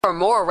For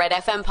more Red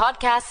FM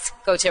podcasts,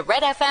 go to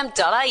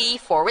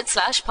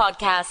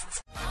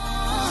redfm.ie/podcasts.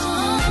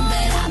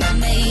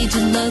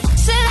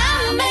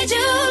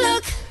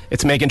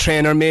 It's Megan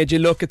Trainor made you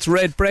look. It's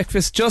Red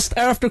Breakfast just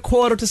after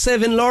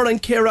 7:15. Laura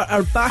and Ciara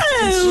are back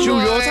in the studio.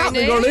 What's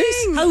happening, girlies?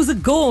 How's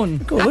it going?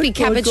 Good, Happy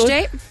Cabbage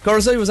Day.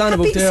 Girls, I was on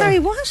about there. Sorry,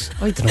 what?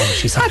 I don't know what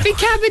she's Happy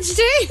Cabbage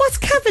Day. What's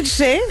Cabbage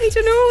Day? I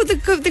don't know.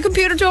 The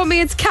computer told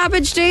me it's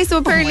Cabbage Day, so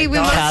apparently we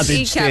must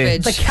eat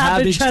cabbage. The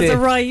cabbage has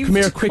arrived. Come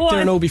here quick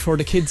there now before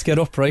the kids get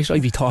up, right?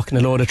 I'd be talking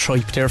a load of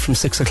tripe there from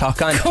 6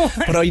 o'clock on.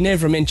 But I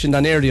never mentioned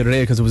on air the other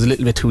day because it was a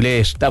little bit too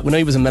late that when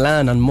I was in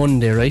Milan on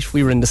Monday, right,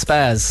 we were in the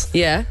spas.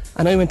 Yeah.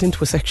 And I went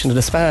into a section of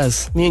the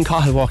spas. Me and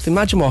Cahill walked in.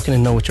 Imagine walking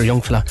in now with your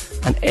young fella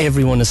and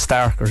everyone is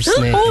starkers.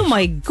 Oh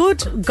my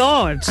good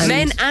God.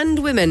 Men and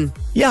women.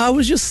 Yeah, I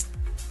was just...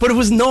 But there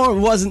was no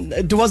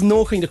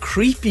kind of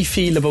creepy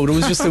feel about it. It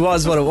was just, it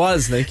was what it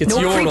was. Like, it's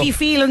no Europe. creepy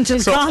feel until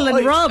Cahill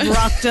and Rob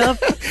rocked up.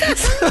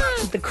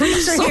 The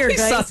creeps are here,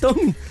 guys.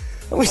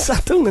 We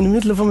sat down in the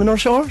middle of them in our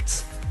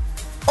shorts.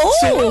 Oh!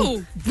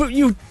 So, but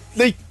you,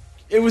 like,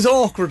 it was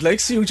awkward, like,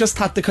 so you just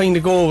had to kind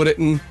of go with it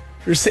and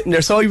you're sitting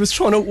there. So I was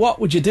trying out,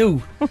 what would you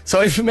do? So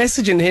I have a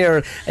message in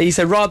here and he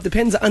said, Rob,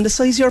 depends on the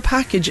size of your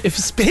package. If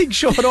it's big,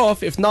 show it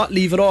off. If not,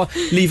 leave it on.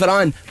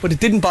 But it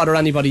didn't bother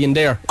anybody in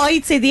there.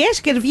 I'd say the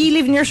etiquette of you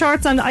leaving your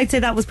shorts on, I'd say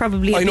that was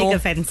probably a big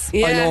offence.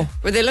 Yeah. I know.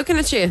 Were they looking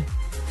at you?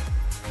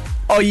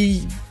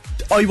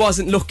 I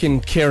wasn't looking,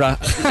 Ciara.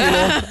 You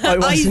know, I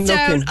wasn't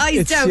looking.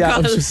 Eyes down,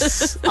 Colin.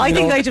 I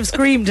think I'd have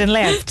screamed and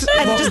left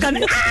and just gone,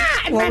 and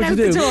ran out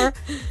the door.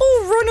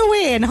 Oh, run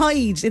away and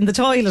hide in the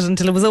toilet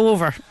until it was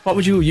over. What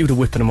would you'd have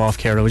whipping him off,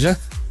 Ciara, would you?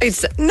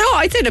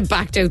 I'd have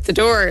backed out the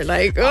door.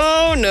 Like,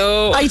 oh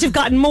no. I'd have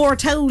gotten more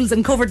towels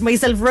and covered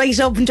myself right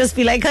up and just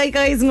be like, hi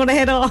guys, I'm going to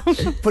head off.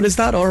 But is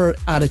that our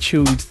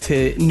attitude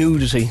to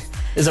nudity?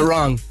 Is it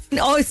wrong?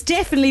 No, it's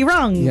definitely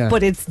wrong,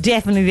 but it's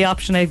definitely the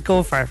option I'd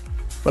go for.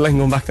 Well, I'm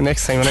going back the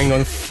next time and I'm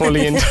going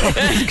fully into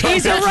it.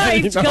 He's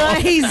arrived,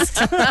 guys.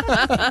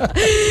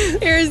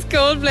 Here's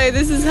Coldplay.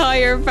 This is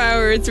Higher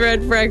Power. It's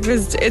Red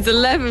Breakfast. It's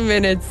 11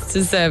 minutes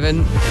to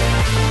 7.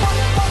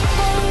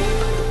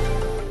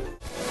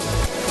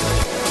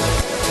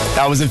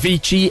 That was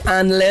Avicii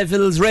and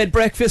Levels. Red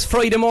Breakfast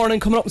Friday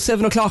morning coming up at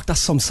 7 o'clock. That's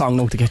some song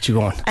now to get you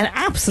going. An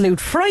absolute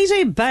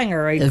Friday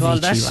banger, I'd call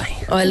that.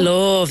 I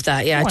love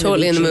that. Yeah,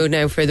 totally in the mood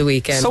now for the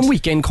weekend. Some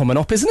weekend coming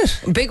up, isn't it?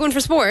 Big one for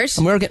sport.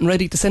 And we're getting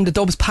ready to send the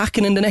Dubs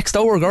packing in the next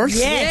hour, girls.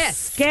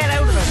 Yes. Get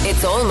out of it.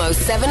 It's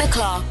almost 7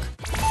 o'clock.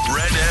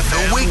 Red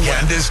FM. The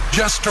weekend is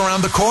just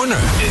around the corner.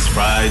 It's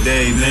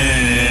Friday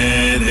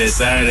then. It's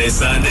Saturday,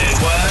 Sunday.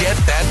 What? Get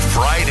that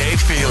Friday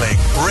feeling.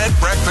 Red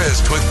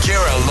Breakfast with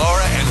Ciara,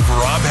 Laura and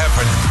Rob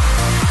Heffernan.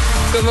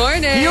 Good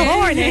morning. Good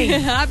morning.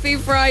 Happy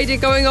Friday.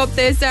 Going up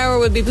this hour,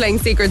 we'll be playing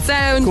Secret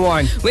Sound. Go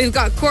on. We've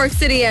got Cork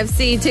City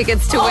FC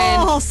tickets to win.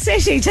 Oh,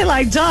 City till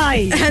I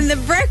die. And the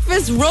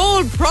breakfast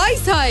roll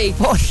price hike.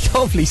 Oh,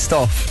 lovely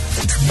stuff.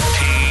 TGIF.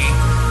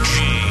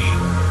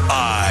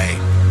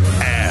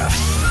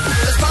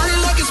 Let's party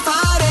like it's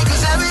Friday,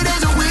 'cause every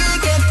day's a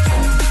weekend.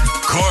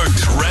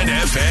 Cork's Red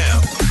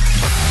FM.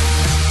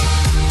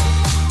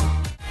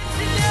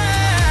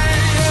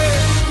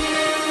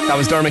 That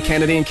was Dermot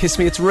Kennedy and Kiss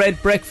Me. It's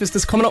Red Breakfast.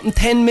 It's coming up in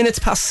 10 minutes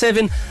past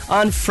 7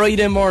 on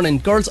Friday morning.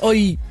 Girls,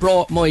 I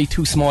brought my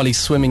two smallies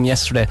swimming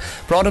yesterday.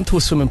 Brought them to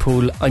a swimming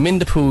pool. I'm in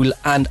the pool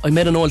and I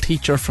met an old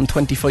teacher from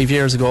 25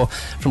 years ago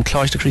from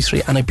Cloyster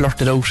Street and I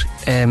blurted out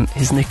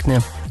his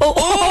nickname.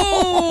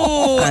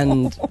 Oh!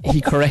 And he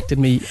corrected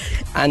me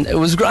and it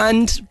was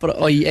grand, but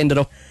I ended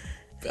up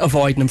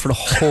avoiding him for the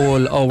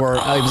whole hour.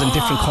 I was in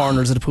different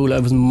corners of the pool. I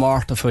was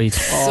mortified.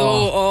 So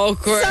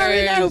awkward.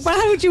 Sorry now, but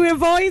how would you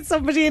avoid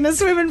somebody in a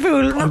swimming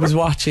pool? I was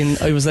watching.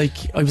 I was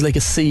like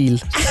a seal.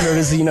 Where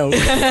is he now?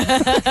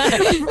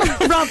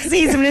 Rob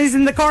sees him and he's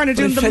in the corner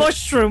doing the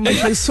mushroom. I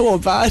felt so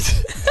bad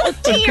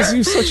because he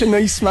was such a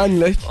nice man.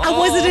 Like, and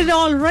was it an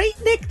all right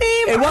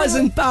nickname? it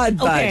wasn't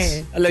bad.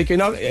 Okay. Like, you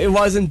know, it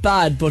wasn't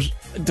bad. But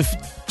do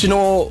you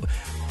know,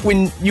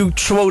 when you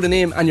throw out a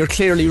name and you're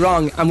clearly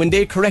wrong, and when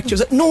they correct you,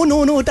 it's like,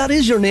 no, that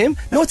is your name.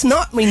 No, it's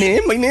not my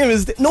name. My name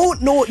is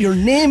no, your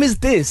name is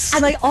this.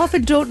 And I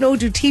often don't know,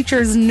 do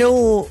teachers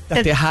know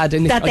that they had a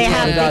that they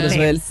had that as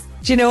well.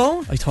 Do you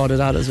know? I thought of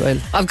that as well.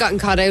 I've gotten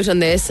caught out on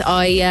this.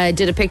 I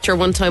did a picture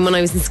one time when I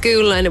was in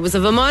school and it was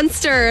of a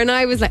monster and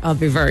I was like, I'll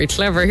be very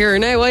clever here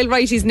now. I'll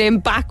write his name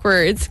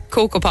backwards.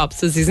 Coco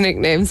Pops was his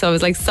nickname, so I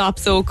was like, Stop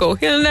Soko,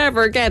 he'll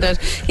never get it.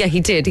 Yeah, he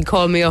did. He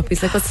called me up.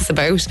 He's like, what's this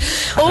about?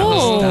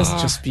 That's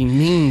just being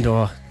mean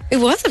though. It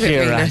was a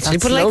bit mean actually,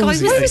 but like I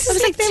was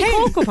like 10.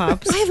 Coco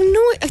Pops? I have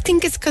I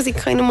think it's because he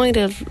kind of might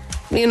have,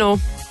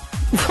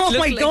 Oh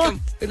my Looked God.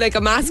 like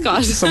a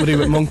mascot. Somebody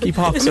with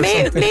monkeypox or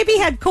something. Maybe he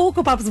had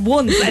Cocoa Pops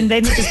once and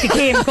then he just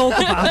became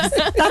Cocoa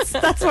Pops.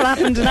 That's what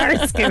happened in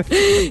our school.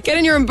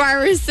 Getting your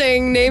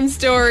embarrassing name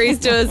stories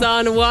to us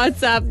on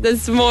WhatsApp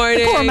this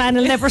morning. Poor man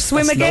will never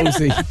swim That's again.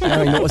 nosy.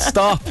 I know.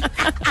 Stop.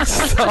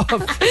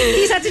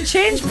 He's had to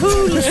change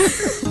pools.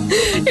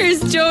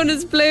 Here's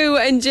Jonas Blue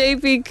and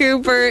JP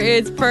Cooper.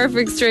 It's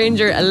Perfect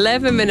Stranger,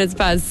 11 minutes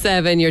past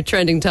 7. Your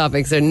trending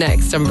topics are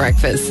next on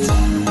Breakfast.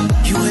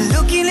 You were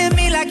looking at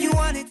me like you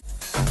wanted.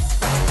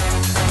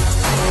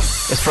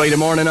 It's Friday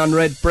morning on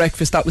Red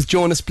Breakfast. That was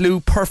Jonas Blue,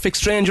 Perfect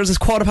Strangers. It's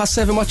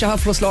 7:15. What you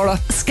have for us, Laura?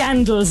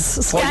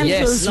 Scandals,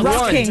 yes,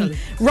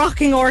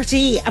 rocking RT.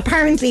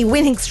 Apparently,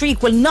 winning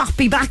streak will not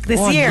be back this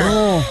year.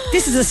 No.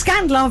 This is a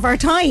scandal of our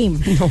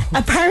time.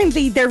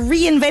 Apparently, they're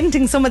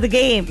reinventing some of the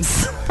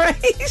games,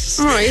 right?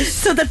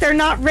 So that they're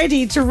not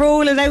ready to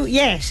roll it out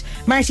yet.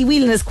 Marty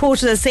Whelan is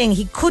quoted as saying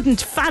he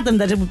couldn't fathom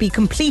that it would be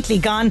completely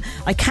gone.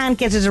 I can't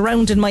get it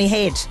around in my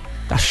head.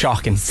 That's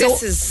shocking.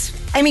 This is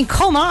I mean,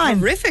 come on.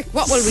 horrific.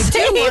 What will we do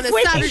on a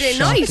Saturday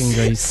night? Shocking,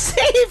 guys.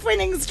 Safe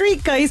winning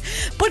streak, guys.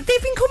 But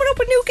they've been coming up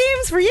with new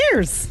games for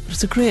years.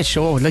 It's a great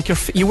show. Like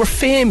you were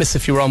famous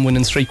if you were on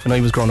Winning Streak when I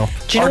was growing up.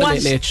 Do you know the what?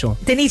 Late Late Show.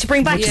 They need to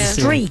bring back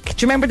Streak.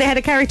 Do you remember they had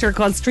a character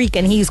called Streak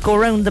and he used to go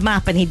around the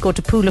map and he'd go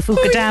to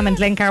Poulafuka Dam and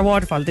Glencar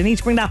Waterfall? They need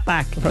to bring that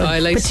back. I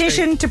like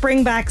Petition to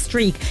bring back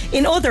Streak.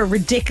 In other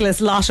ridiculous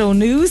lotto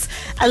news,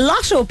 a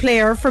lotto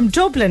player from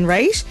Dublin,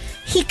 right?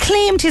 He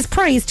claimed his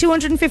prize,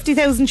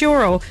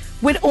 €250,000,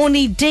 with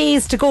only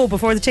days to go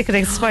before the ticket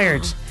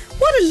expired.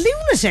 What a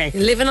lunatic.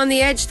 Living on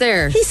the edge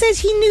there. He said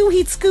he knew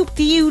he'd scooped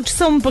the huge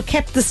sum but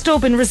kept the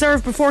stub in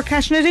reserve before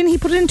cashing it in. He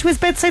put it into his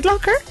bedside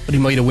locker. But he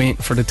might have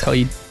waited for the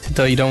tide to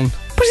die down.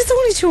 But it's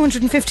only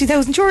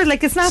 €250,000.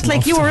 Like, it's not It's like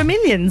enough, you were though. a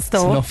millions,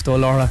 though. It's enough though,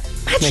 Laura.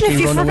 Imagine Make if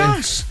me you run away.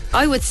 forgot.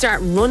 I would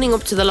start running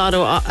up to the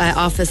lotto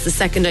office the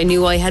second I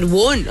knew I had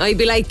won. I'd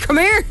be like, come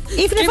here.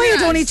 Even if I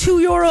had only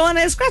 €2 on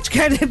a scratch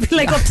card, I'd be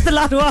like up to the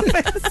lotto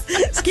office.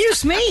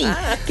 Excuse me,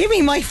 give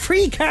me my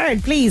free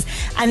card, please.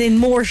 And in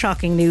more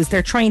shocking news,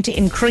 they're trying to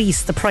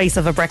increase the price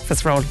of a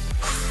breakfast roll.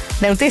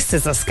 Now, this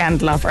is a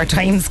scandal of our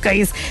times,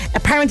 guys.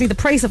 Apparently, the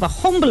price of a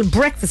humble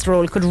breakfast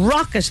roll could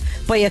rocket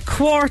by a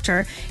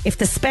quarter if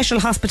the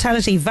special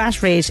hospitality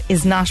VAT rate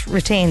is not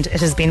retained,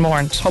 it has been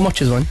warned. How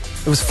much is one?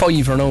 It was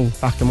 5 or no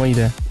back in my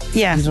day.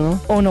 Yeah. You don't know?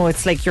 Oh no,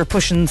 it's like you're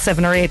pushing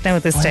 7 or 8 now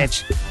at this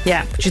stage.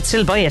 Yeah, but you'd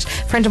still buy it. A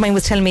friend of mine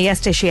was telling me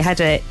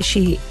yesterday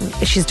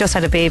she's just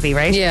had a baby,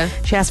 right? Yeah.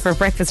 She asked for a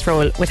breakfast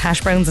roll with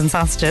hash browns and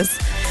sausages.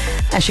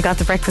 And she got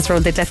the breakfast roll,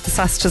 they'd left the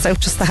sausages out,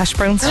 just the hash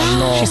browns.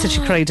 She said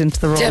she cried into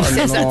the roll.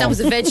 That was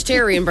a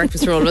vegetarian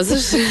breakfast roll, was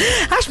it?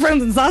 Hash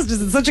browns and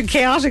sausages is such a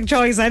chaotic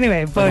choice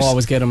anyway. But I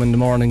always get them in the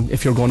morning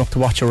if you're going up to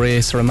watch a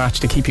race or a match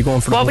to keep you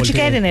going for the whole what would you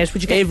day. get in it?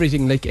 Would you get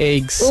Everything, like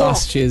eggs,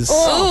 sausages.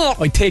 Oh.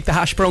 I'd take the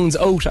hash browns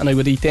out and I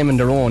would eat them in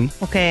their own.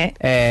 Okay.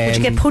 Would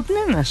you get pudding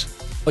in it?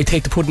 I'd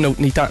take the pudding out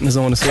and eat that in his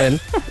own as well.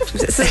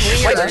 This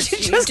is Why weird. don't you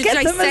just need to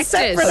get them as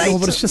dissect it? separate No,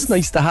 but it's just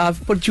nice to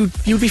have. But you'd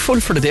be full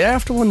for the day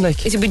after one,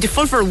 like. It would be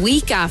full for a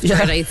week after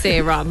it, I'd say,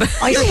 Rob.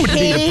 I wouldn't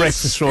eat a hate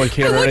breakfast roll,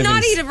 Ciara. I would not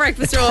Evans. eat a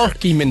breakfast roll.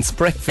 Turkey mince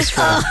breakfast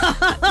roll.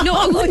 No,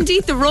 I wouldn't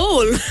eat the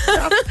roll.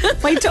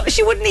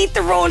 she wouldn't eat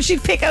the roll,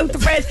 she'd pick out the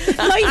bread.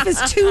 Life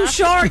is too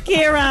short,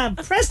 Ciara.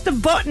 Press the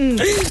button.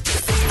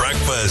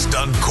 Breakfast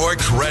on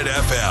Cork's Red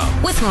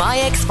FM. With My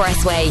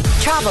Expressway.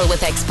 Travel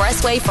with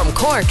Expressway from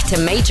Cork to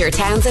major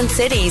towns and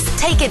cities.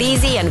 Take it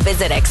easy and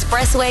visit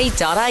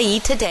expressway.ie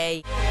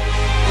today.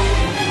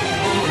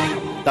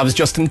 That was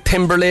Justin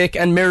Timberlake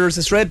and Mirrors.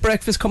 It's Red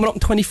Breakfast coming up in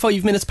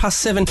 25 minutes past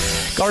 7.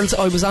 Girls,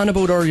 I was on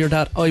about earlier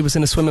that I was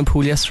in a swimming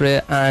pool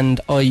yesterday and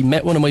I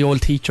met one of my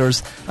old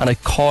teachers and I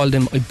called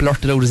him, I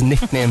blurted out his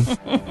nickname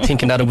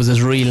thinking that it was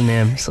his real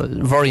name. So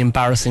very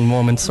embarrassing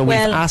moment. So we've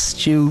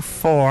asked you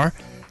for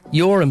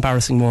your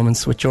embarrassing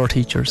moments with your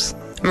teachers.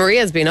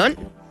 Maria's been on.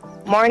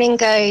 Morning,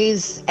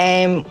 guys.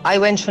 I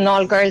went to an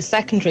all-girls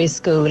secondary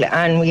school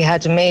and we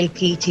had a male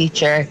PE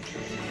teacher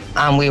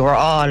and we were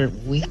all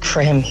weak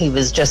for him. He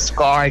was just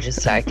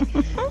gorgeous, like.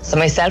 So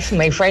myself and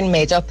my friend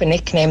made up a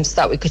nickname so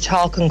that we could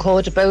talk and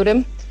code about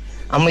him,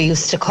 and we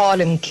used to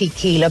call him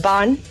Kiki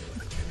Laban.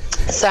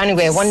 So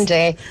anyway, one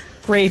day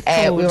we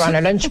were on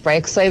a lunch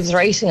break, so I was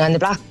writing on the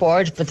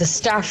blackboard, but the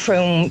staff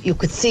room, you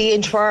could see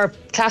into our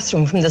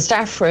classroom from the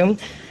staff room,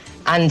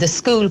 and the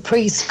school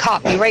priest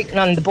caught me writing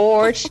on the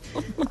board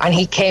and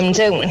he came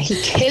down and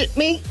he killed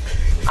me,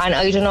 and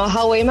I don't know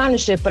how I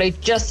managed it, but I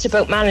just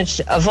about managed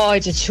to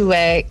avoid it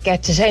to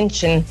get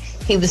detention.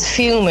 He was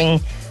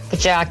fuming,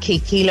 but yeah,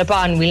 Kiki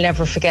Laban, we'll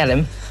never forget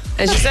him.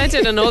 And she sent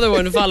in another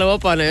one to follow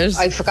up on it.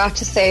 I forgot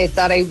to say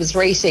that I was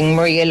writing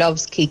Maria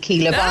loves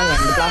Kiki Laban on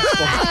the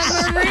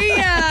blackboard.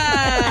 Maria!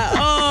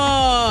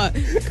 Oh,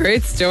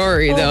 great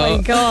story, though. Oh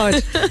my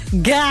God.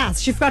 Gas.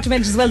 She forgot to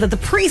mention as well that the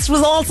priest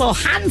was also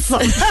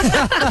handsome.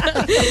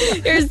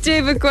 Here's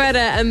David Guetta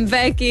and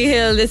Becky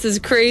Hill. This is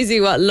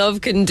Crazy What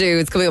Love Can Do.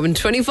 It's coming up in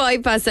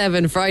 25 past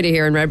 7 Friday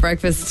here in Red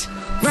Breakfast.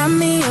 Wrap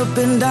me up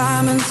in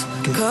diamonds,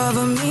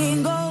 cover me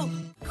in gold.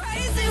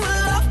 Crazy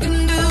what love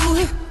can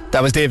do.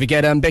 That was David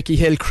Guetta and Becky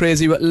Hill,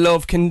 Crazy What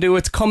Love Can Do.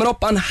 It's coming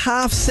up on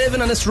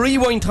 7:30 and it's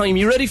rewind time.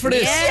 You ready for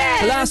this?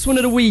 Yes. The last one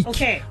of the week.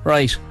 Okay.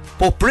 Right.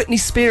 Both Britney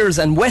Spears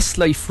and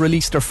Westlife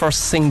released their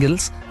first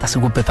singles. That's a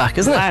good bit back,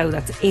 isn't it? Wow,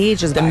 that's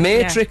ages back. The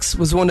Matrix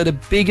was one of the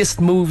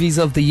biggest movies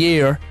of the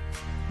year.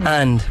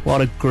 And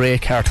what a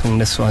great cartoon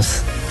this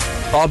was.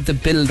 Bob the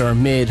Builder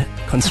made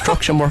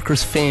construction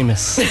workers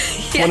famous.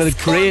 One of the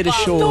greatest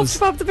shows. Loved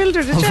Bob the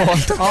Builder, did you?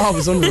 It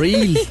was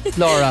unreal,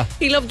 Laura.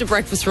 He loved a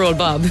breakfast roll,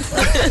 Bob.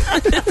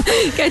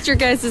 Get your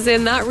guesses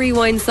in. That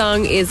rewind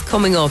song is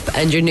coming up,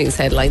 and your news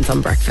headlines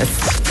on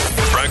breakfast.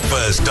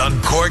 Breakfast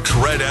on Cork's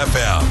Red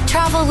FM.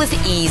 Travel with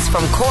ease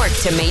from Cork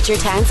to major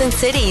towns and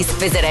cities.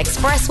 Visit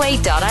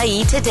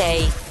expressway.ie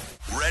today.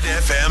 Red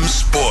FM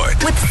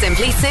Sport. With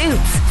Simply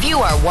Suits. View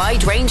our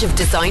wide range of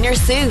designer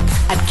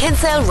suits at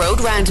Kinsale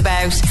Road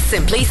Roundabout.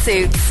 Simply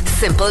Suits.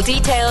 Simple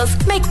details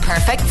make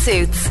perfect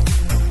suits.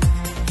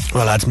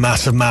 Well, that's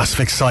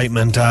massive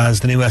excitement as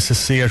the new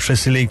SSC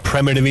Electricity League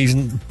Premier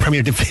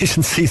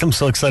Division season. I'm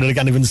so excited I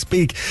can't even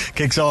speak.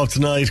 Kicks off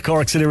tonight.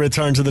 Cork City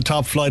return to the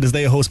top flight as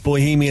they host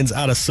Bohemians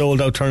at a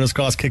sold-out Turner's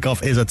Cross.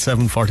 Kickoff is at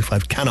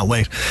 7:45. Cannot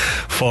wait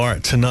for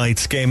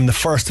tonight's game. In the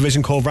First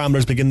Division, Cove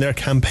Ramblers begin their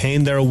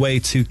campaign. They're away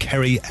to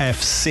Kerry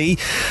FC.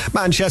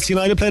 Manchester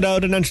United played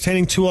out an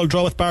entertaining 2-2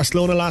 draw with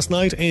Barcelona last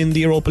night in the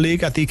Europa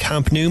League at the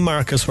Camp Nou.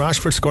 Marcus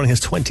Rashford scoring his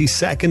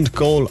 22nd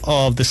goal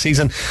of the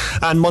season.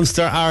 And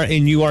Munster are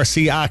in URC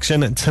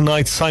action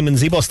tonight. Simon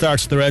Zebo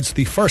starts the Reds for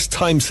the first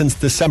time since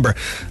December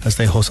as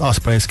they host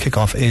Ospreys.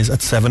 Kickoff is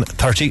at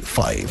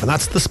 7:35. And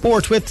that's the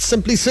sport with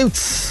Simply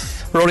Suits.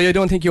 Rory, I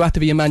don't think you have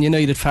to be a Man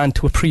United fan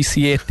to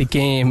appreciate the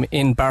game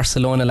in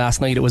Barcelona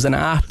last night. It was an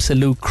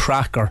absolute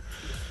cracker.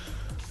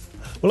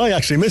 Well, I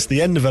actually missed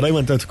the end of it. I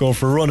went out to go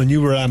for a run and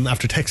you were,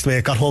 after texting me,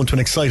 I got home to an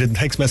excited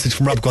text message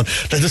from Rob going,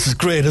 this is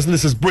great, isn't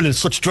this? This is brilliant,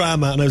 such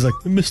drama. And I was like,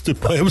 I missed it.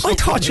 I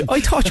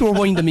thought you were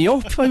winding me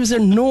up. I was there,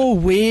 no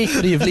way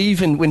could you have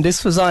leaving when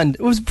this was on.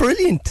 It was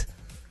brilliant.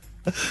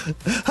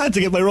 Had to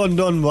get my run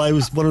done. I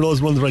was one of those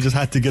runs where I just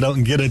had to get out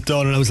and get it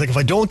done, and I was like, if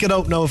I don't get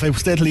out now, if I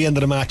stay till the end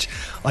of the match,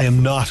 I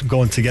am not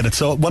going to get it.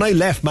 So when I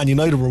left, Man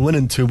United were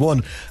winning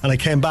 2-1, and I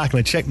came back and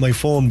I checked my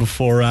phone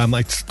before I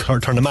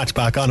turned the match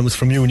back on. It was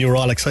from you and you were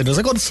all excited. I was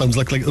like, oh, this sounds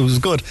like it was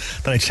good.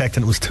 Then I checked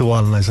and it was 2-1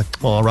 and I was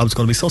like, oh, Rob's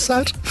going to be so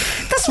sad.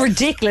 That's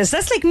ridiculous.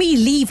 That's like me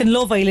leaving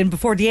Love Island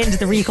before the end of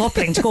the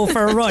recoupling to go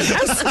for a run.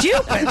 How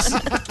stupid.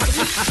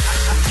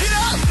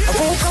 I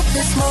woke up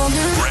this morning.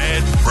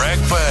 Red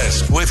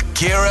Breakfast with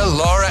Ciara,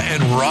 Laura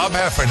and Rob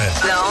Heffernan.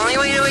 The only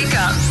way to wake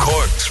up.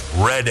 Cork's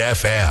Red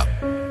FM.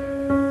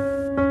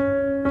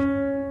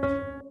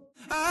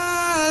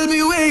 I'll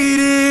be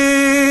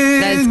waiting.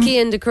 That's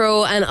Cian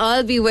DeCrow and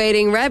I'll Be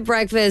Waiting. Red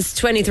Breakfast,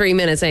 23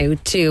 minutes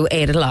out to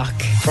 8 o'clock.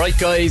 Right,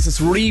 guys,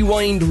 it's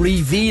rewind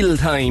reveal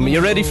time. Are you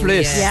ready for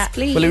this? Yes, yeah,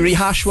 please. Will we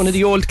rehash one of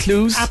the old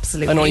clues?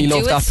 Absolutely. I know you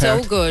love that part.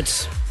 So good.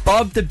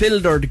 Bob the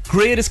Builder, the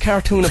greatest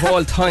cartoon of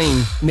all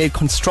time, made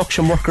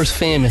construction workers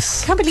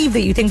famous. Can't believe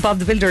that you think Bob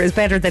the Builder is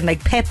better than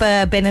like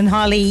Peppa, Ben and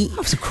Holly. That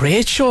was a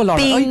great show,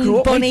 Laura. Bing, I grew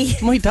up. Bunny.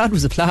 My dad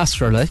was a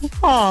plasterer, like.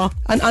 Aww.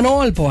 And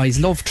all boys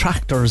loved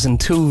tractors and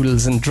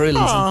tools and drills.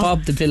 Aww. And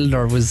Bob the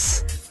Builder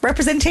was.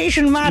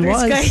 Representation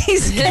matters,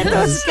 guys.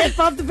 Get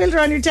Bob the Builder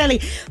on your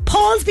telly.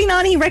 Paul's been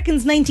on, he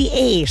reckons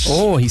 98.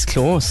 Oh, he's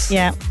close.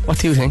 Yeah. What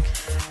do you think?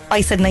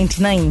 I said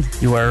 99.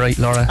 You were right,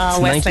 Laura. It's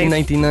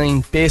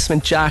 1999.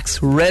 Basement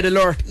Jacks, Red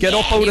Alert. Get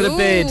up out of the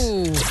bed.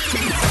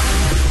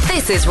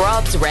 This is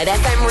Rob's Red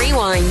FM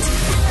Rewind.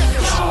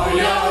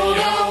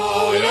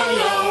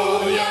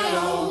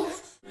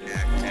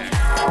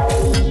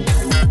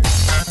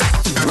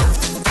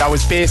 That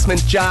was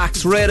Basement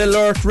Jacks, Red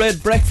Alert,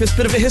 Red Breakfast.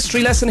 Bit of a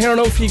history lesson here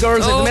now for you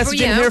girls. I have a message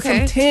in here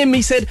from Tim.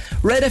 He said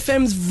Red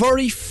FM's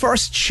very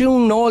first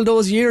tune all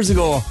those years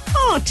ago.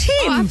 Oh,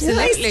 Tim.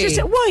 Absolutely.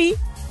 Why?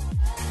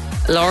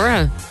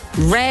 Laura,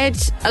 Red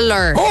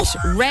Alert.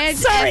 Red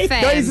sorry.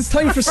 FM. Guys, it's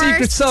time for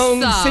Secret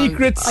Song.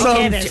 Secret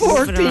Song.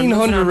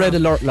 1,400 Red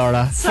Alert,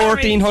 Laura.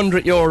 Sorry.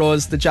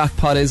 €1,400 the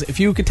jackpot is. If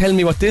you could tell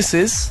me what this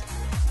is,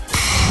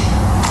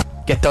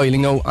 get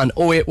dialing now on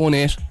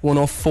 0818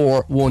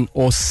 104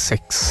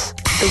 106.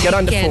 Get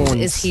on the Weekend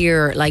phones. is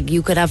here. Like,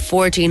 you could have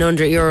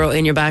 €1,400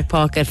 in your back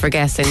pocket for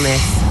guessing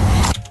this.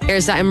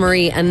 Here's Anne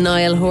Marie and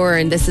Niall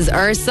Horan. This is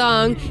our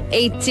song,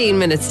 18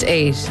 minutes to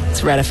 8.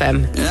 It's Red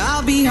FM.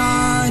 I'll be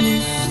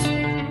honest.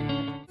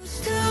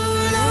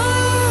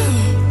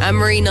 Anne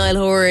Marie, Niall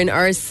Horan,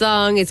 our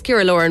song. It's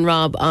Ciara, Laura and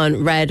Rob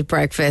on Red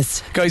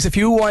Breakfast. Guys, if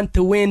you want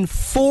to win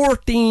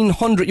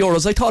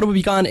 €1,400, I thought it would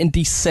be gone in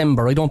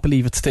December. I don't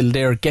believe it's still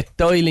there. Get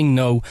dialing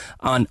now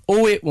on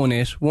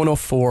 0818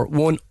 104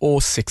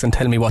 106 and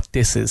tell me what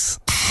this is.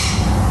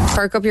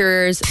 Perk up your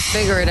ears,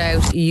 figure it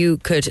out. You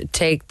could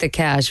take the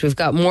cash. We've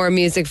got more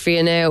music for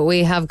you now.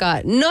 We have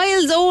got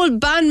Niall's old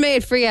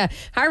bandmate for you,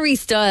 Harry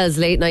Styles,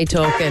 Late Night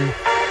Talking.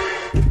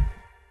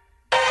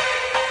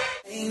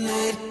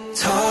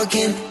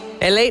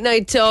 A Late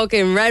Night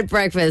Talking, Red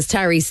Breakfast,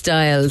 Harry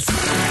Styles.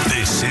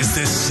 This is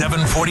the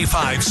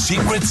 7:45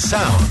 Secret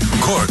Sound,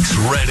 Cork's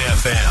Red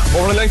FM.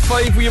 Over line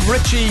 5, we have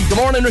Richie. Good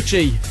morning,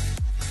 Richie.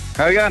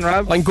 How you going,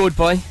 Rob? I'm good,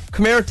 boy.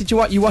 Come here, did you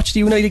watch the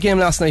United game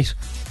last night?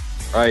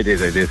 I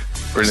did.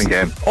 Brilliant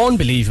game.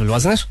 Unbelievable,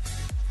 wasn't it?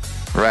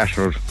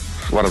 Rashford,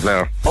 what a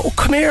player. Oh,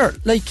 come here.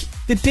 Like,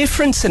 the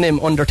difference in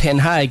him under Ten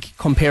Hag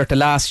compared to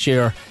last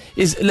year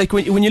is, like,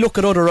 when you look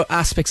at other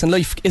aspects in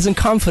life, isn't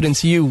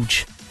confidence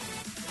huge?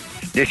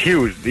 It's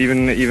huge.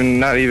 It's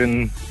not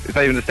even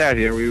the start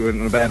here. We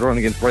went on a bad run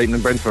against Brighton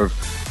and Brentford,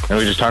 and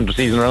we just turned the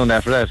season around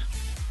after that.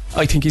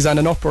 I think he's on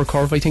an upward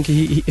curve. I think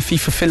if he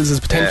fulfills his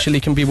potential,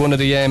 he can be one of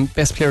the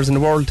best players in the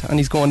world, and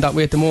he's going that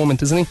way at the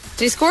moment, isn't he?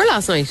 Did he score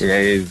last night?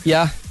 Yeah, he is.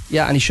 Yeah,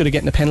 and he should have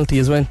gotten a penalty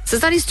as well. So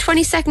is that his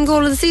 22nd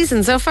goal of the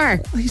season so far?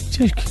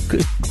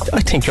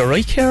 I think you're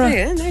right, Ciara.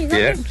 Yeah, there you go.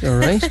 Yeah. You're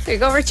right. There you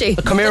go, Richie.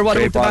 Come here, what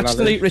Great about the ball, match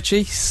tonight,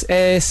 Richie?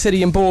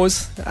 City and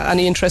Bowes.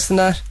 Any interest in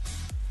that?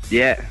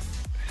 Yeah.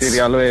 City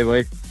all the way, boy.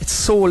 It's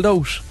sold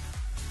out.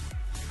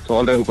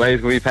 Sold out, boys. Going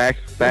to be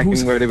packed. Back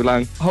in where they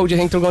belong. How do you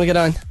think they're going to get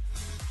on?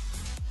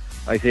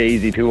 I say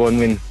easy 2-1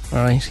 win.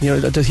 Alright,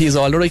 he's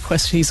all the right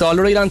question. He's all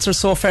the right answer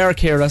so far,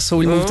 Ciara. So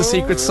we'll move the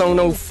secret song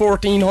now.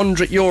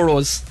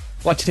 €1,400.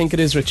 What do you think it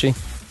is, Richie?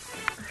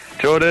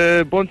 Show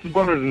the Bunsen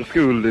burners in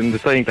school in the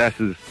science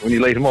classes when you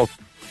light them up.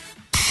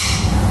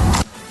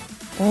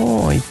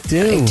 Oh, I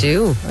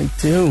do. I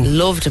do.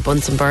 Loved a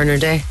Bunsen burner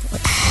day.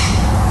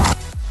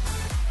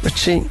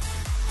 Richie,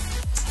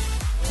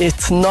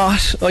 it's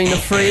not, I'm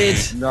afraid.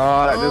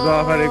 No, that is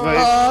off any place.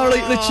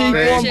 Alright, Richie,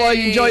 go on, boy.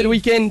 Enjoy the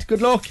weekend.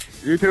 Good luck.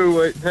 You too,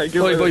 boy. Thank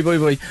you.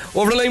 Bye.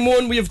 Over the line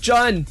 1, we have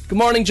John. Good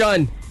morning,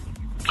 John.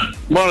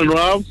 Morning,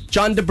 Rob.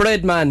 John the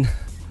bread man.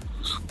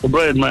 The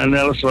bread man,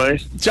 yeah, that's right.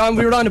 John,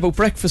 we were on about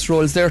breakfast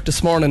rolls there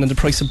this morning, and the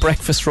price of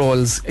breakfast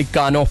rolls had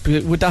gone up.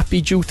 Would that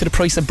be due to the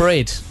price of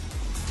bread?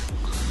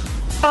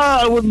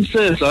 I wouldn't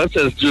say so. I'd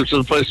say it's due to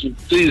the price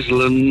of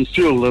diesel and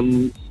fuel,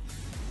 and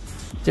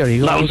there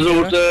you go. nothing to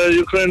do with the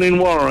Ukrainian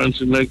war or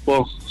anything like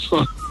that.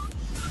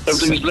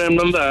 Everything's blamed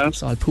on that.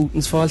 It's all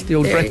Putin's fault. The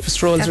old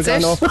breakfast rolls are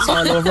gone up. It's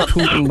all over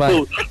Putin,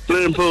 man.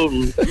 Blame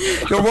Putin.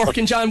 You're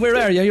working, John. Where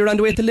are you? You're on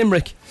the way to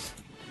Limerick.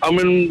 I'm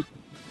in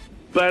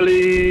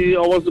Belly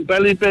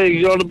Big.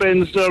 You know the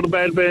bends there, the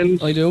bad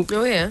bends? I do.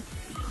 Oh, yeah.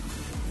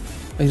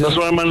 That's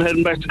why I'm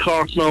heading back to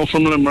Cork now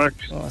from Limerick.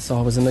 Oh, it's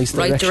always a nice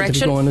Right direction to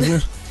be going, isn't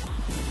it?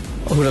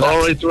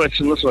 Right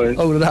direction, that's right.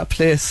 Out of that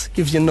place.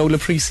 Gives you no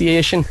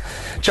appreciation.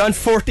 John,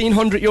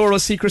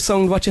 €1,400 secret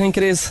sound. What do you think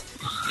it is?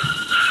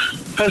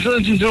 Has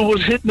anything to do with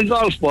hitting the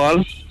golf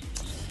ball.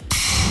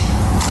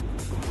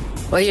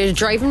 Well, you're a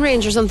driving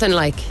range or something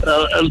like.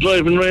 A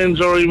driving range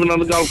or even on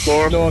the golf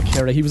course. No,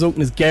 Ciara, he was out in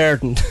his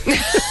garden. His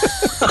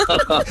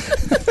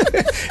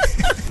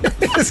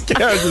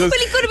garden. Well,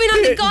 he could have been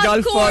on the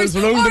golf course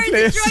or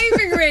the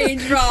driving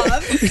range,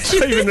 Rob.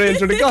 Driving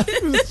range or the golf.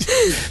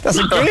 That's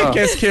a great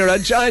guess, Ciara.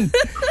 John,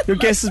 your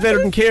guess is better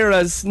than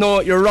Ciara's.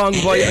 No, you're wrong,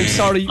 boy. I'm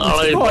sorry. All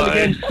right,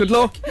 again. Good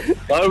luck.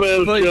 I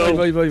will. Bye.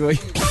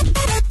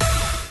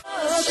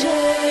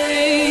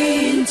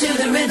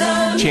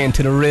 Chain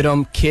to the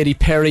rhythm, Katy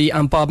Perry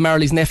and Bob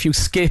Marley's nephew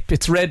Skip.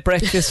 It's Red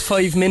Breakfast,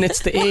 5 minutes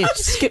to 8.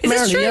 Skip Is this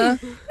Marley, true? yeah.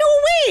 No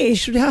way.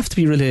 Should have to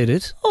be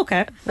related.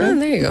 Okay. Oh,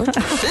 there you go.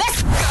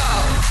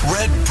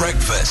 Red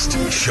Breakfast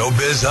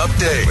Showbiz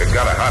Update. We've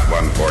got a hot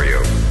one for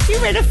you. You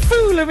made a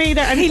fool of me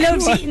there. And he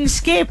loves eating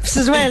Skips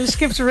as well.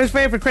 Skips are his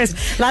favourite crisp.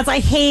 Lads, I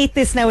hate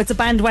this now. It's a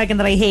bandwagon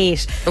that I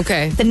hate.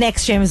 Okay. The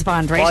next James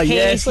Bond, right? Oh,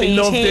 yes, I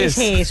love this.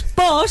 Hate.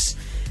 But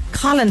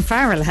Colin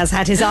Farrell has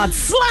had his odds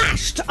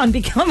slashed on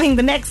becoming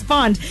the next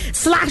Bond,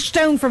 slashed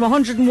down from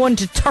 101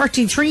 to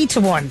 33 to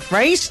 1,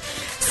 right?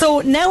 So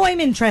now I'm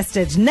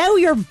interested. Now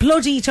you're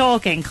bloody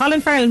talking.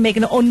 Colin Farrell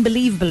making an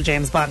unbelievable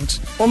James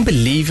Bond.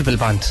 Unbelievable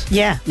Bond.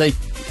 Yeah. Like,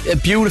 a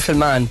beautiful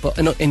man, but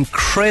an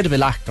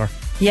incredible actor.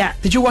 Yeah.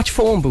 Did you watch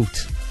Phone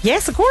Booth?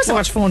 Yes, of course I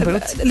watched Phone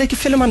Booth. Like a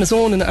film on his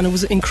own, and it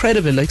was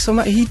incredible. Like, so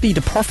he'd be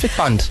the perfect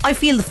Bond. I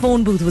feel the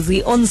Phone Booth was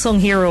the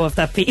unsung hero of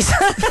that piece.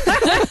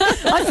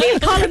 I feel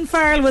Colin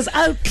Farrell was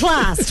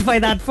outclassed by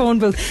that Phone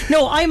Booth.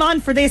 No, I'm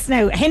on for this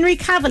now. Henry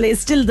Cavill is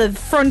still the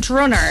front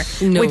runner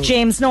with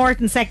James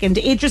Norton second.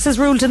 Idris has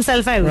ruled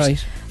himself out.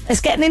 Right. It's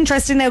getting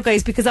interesting now,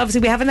 guys, because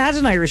obviously we haven't had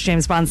an Irish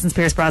James Bond since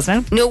Pierce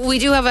Brosnan. No, we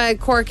do have a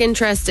Cork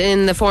interest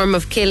in the form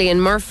of Cillian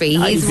Murphy.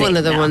 He's one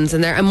of the ones in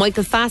there. And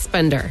Michael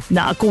Fassbender.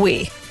 Nah, go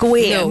away.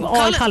 No,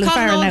 all Colin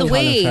Farrell all now. the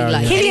way.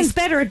 Like, Cillian's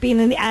better at being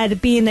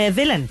a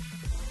villain.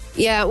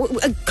 Yeah,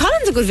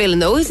 Colin's a good villain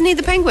though, isn't he?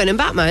 The Penguin in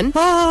Batman.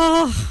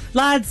 Oh,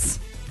 lads,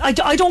 I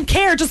don't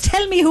care. Just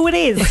tell me who it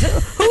is.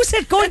 Who's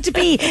it going to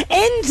be?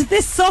 End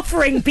this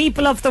suffering,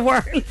 people of the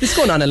world. It's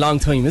going on a long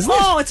time, isn't it?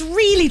 Oh, it's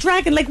really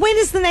dragging. Like, when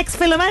is the next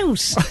film out?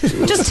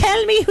 Just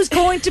tell me who's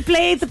going to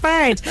play the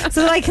part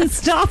so that I can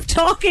stop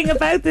talking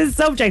about this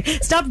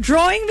subject. Stop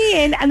drawing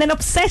me in and then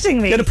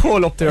upsetting me. Get a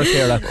poll up there,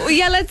 Ciara.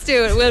 Yeah, let's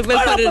do it. We'll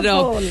put it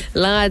up.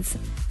 Lads,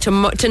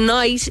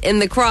 tonight in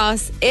the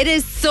Cross, it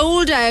is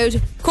sold out.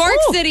 Cork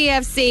City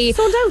FC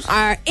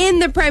are in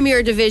the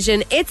Premier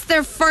Division. It's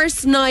their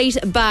first night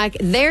back.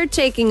 They're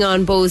taking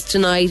on Bowes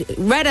tonight.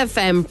 Red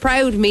FM,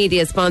 proud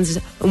media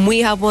sponsors, and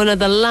we have one of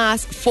the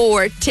last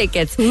 4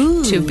 tickets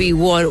to be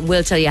won.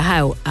 We'll tell you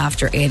how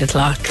after 8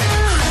 o'clock.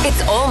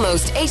 It's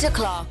almost 8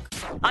 o'clock.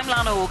 I'm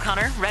Lana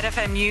O'Connor. Red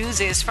FM News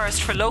is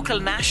first for local,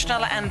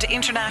 national and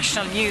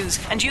international news,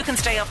 and you can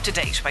stay up to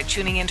date by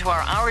tuning into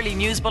our hourly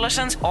news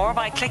bulletins or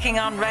by clicking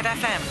on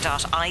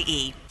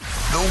redfm.ie.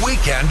 The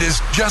weekend is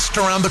just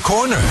around the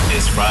corner.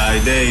 It's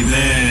Friday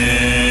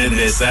then.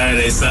 It's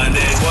Saturday, Sunday.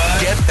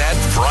 What? Get that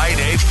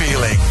Friday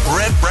feeling.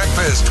 Red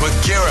Breakfast with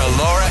Ciara,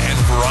 Laura and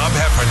Rob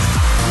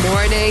Heffernan.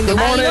 Morning. The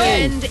morning.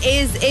 weekend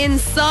is in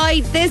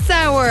sight this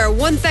hour.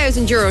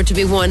 €1,000 to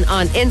be won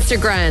on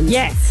Instagram.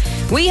 Yes.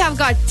 We have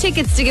got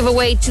tickets to give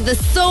away to the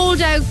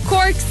sold-out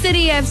Cork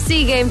City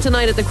FC game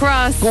tonight at the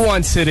Cross. Go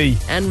on, City.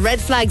 And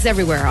red flags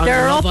everywhere on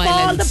They're Love up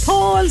Island. all the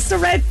polls. The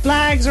red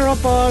flags are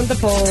up all the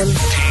polls.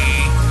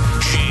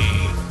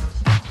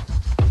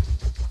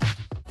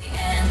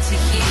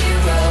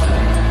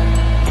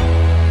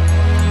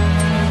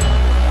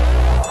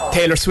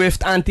 Taylor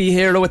Swift,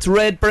 anti-hero. It's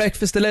Red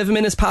Breakfast, 11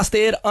 minutes past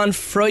 8 on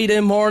Friday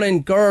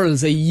morning.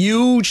 Girls, a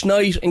huge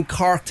night in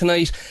Cork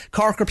tonight.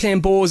 Cork are playing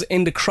Bows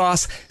in the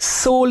Cross.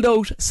 Sold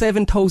out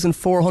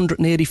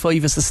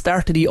 7,485 is the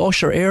start of the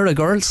Usher era,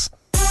 girls.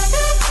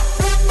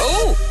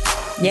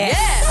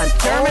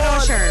 Yes. Dermot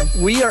Usher.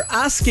 We are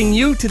asking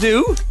you to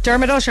do.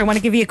 Dermot Usher. I want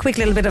to give you a quick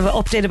little bit of an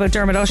update about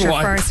Dermot Usher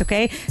first,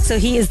 okay? So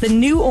he is the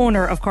new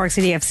owner of Cork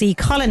City FC.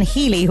 Colin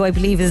Healy, who I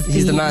believe is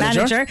the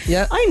manager.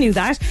 Yeah. I knew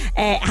that.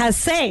 Has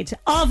said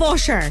of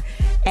Usher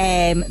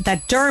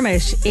that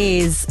Dermot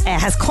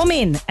has come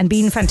in and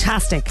been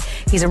fantastic.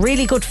 He's a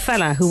really good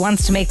fella who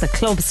wants to make the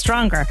club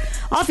stronger.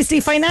 Obviously,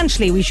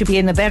 financially, we should be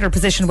in a better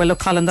position. Well, look,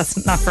 Colin,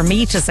 that's not for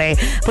me to say,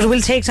 but it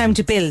will take time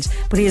to build.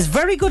 But he has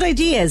very good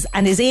ideas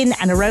and is in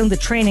and around the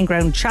training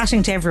ground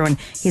chatting to everyone.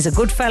 He's a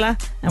good fella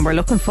and we're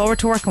looking forward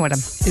to working with him.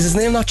 Is his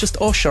name not just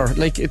Usher?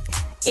 Like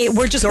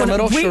we're just Dermot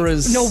Usher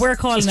is... No, we're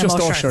calling him just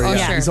Usher.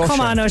 Yeah. He's Usher.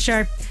 Come on,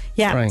 Usher.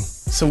 Yeah. Right.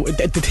 So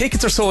the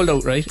tickets are sold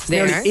out, right?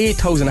 Nearly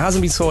 8,000. It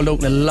hasn't been sold out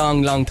in a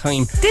long, long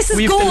time.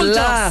 We've the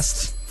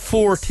last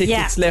 4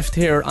 tickets left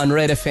here on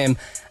Red FM.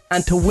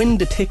 And to win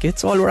the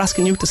tickets, all we're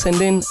asking you to send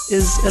in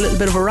is a little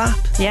bit of a rap.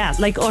 Yeah,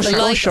 like Usher.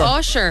 Like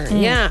Usher,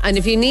 yeah. And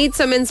if you need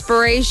some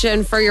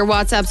inspiration for your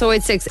WhatsApp,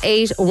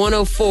 0868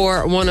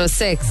 104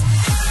 106.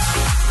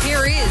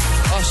 Here is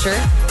Usher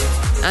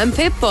and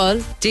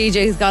Pitbull.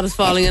 DJ's got us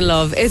falling in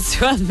love. It's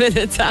 12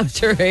 minutes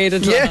after 8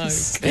 o'clock.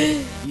 Yes.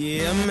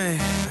 Yeah, man.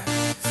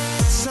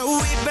 So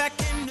we back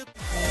in the...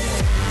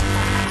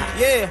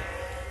 Yeah.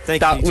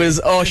 That was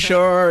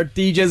Usher.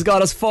 DJ's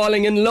got us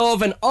falling in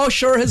love, and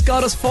Usher has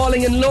got us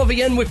falling in love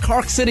again with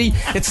Cork City.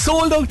 It's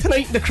sold out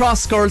tonight in the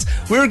Cross, girls.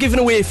 We're giving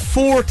away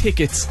 4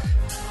 tickets,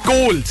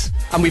 gold,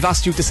 and we've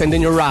asked you to send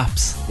in your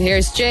raps.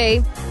 Here's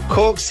Jay.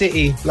 Cork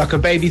City, like a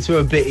baby to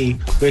a bitty.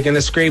 We're going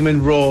to scream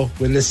and roar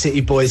when the City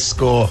boys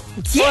score.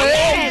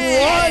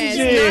 Yes!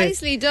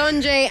 Nicely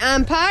done, Jay.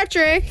 And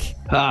Patrick.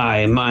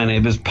 Hi, my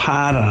name is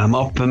Pat and I'm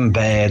up in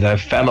bed. I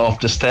fell off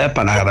the step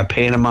and I got a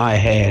pain in my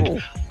head. Oh.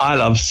 I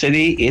love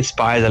City, it's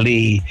by the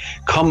Lee.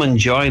 Come and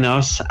join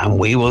us and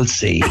we will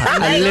see.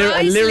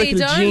 A lyrical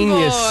done,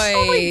 genius. boys.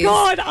 Oh my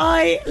God,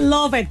 I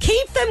love it.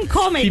 Keep them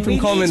coming. Keep them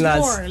coming, need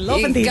lads. more.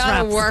 Loving You these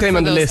gotta raps. work Them for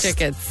on the those list.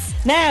 tickets.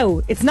 Now,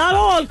 it's not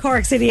all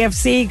Cork City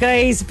FC,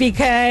 guys,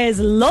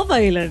 because Love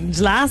Island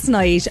last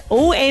night,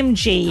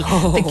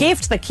 OMG, the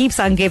gift that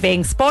keeps on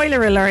giving.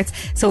 Spoiler alert.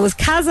 So it was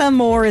Casa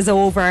Moore is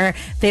over.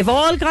 They've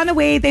all gone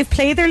away. They've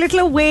played their little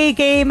away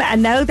game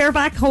and now they're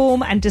back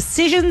home and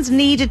decisions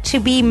needed to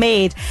be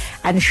made.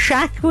 And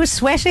Shaq was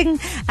sweating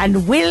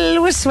and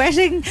Will was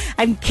sweating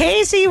and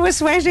Casey was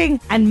sweating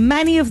and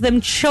many of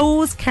them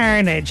chose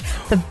carnage.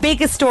 The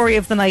biggest story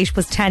of the night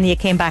was Tanya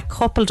came back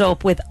coupled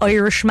up with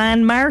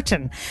Irishman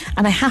Martin.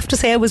 And I have to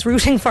say I was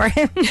rooting for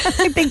him.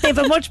 I think they have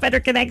a much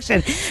better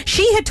connection.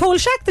 She had told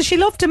Shaq that she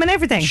loved him and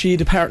everything. She had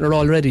a partner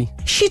already.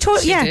 She told,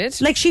 She did?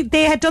 like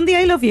they had done the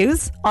I love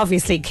yous,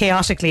 obviously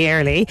chaotically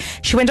early.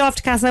 She went off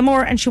to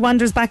Castlemore and she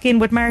wanders back in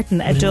with Martin,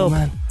 a dub.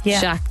 man. Yeah.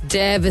 Shaq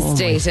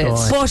devastated. Oh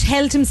my God. But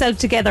held himself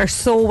together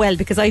so well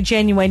because I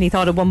genuinely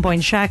thought at one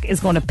point Shaq is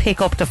going to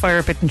pick up the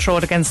fire pit and throw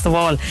it against the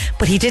wall.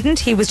 But he didn't.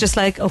 He was just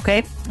like,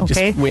 okay.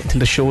 Just wait until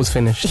the show's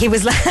finished. He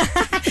was like,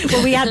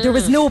 well, there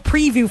was no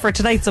preview for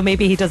tonight, so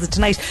maybe he does it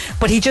tonight.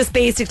 But he just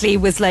basically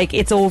was like,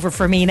 it's over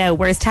for me now.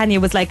 Whereas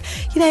Tanya was like,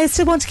 I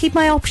still want to keep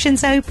my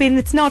options open.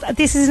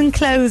 This isn't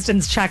closed.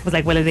 And Shaq was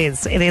like, well, it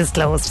is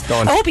closed.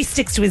 Done. I hope he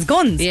sticks to his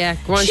guns. Yeah,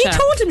 go on, She Shaq.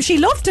 told him she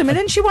loved him, and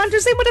then she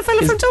wanders in with a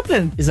fella from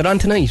Dublin. Is it on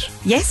tonight?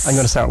 Yes. I'm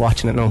going to start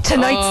watching it now.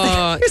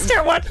 Tonight's you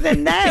start watching it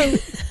now.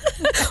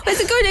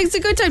 It's a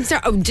good time to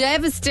start. Oh,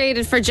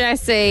 devastated for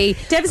Jesse.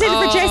 Devastated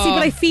for Jesse,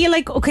 but I feel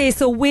like, okay,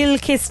 so Will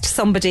kissed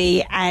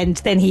somebody and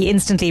then he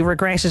instantly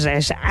regretted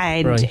it,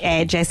 and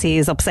Right. Jesse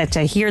is upset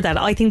to hear that.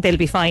 I think they'll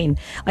be fine.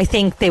 I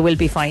think they will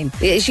be fine.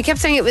 She kept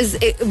saying it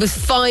was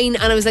fine,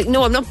 and I was like,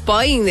 no, I'm not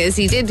buying this.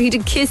 He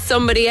did kiss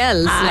somebody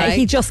else.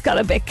 He just got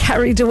a bit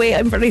carried away.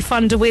 I'm very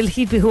fond of Will.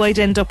 He'd be who I'd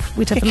end up.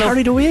 We'd have Get a love.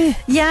 carried away?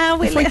 Yeah,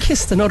 Will. If I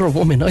kissed another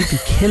woman, I'd be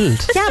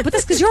killed. Yeah, but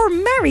that's because you're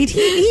married.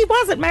 He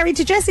wasn't married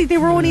to Jessie. They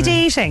were only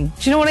dating.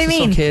 Do you know what I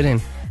mean? It's okay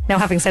then. Now,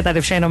 having said that,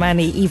 if Shane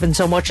O'Mahony even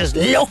so much as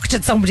looked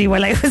at somebody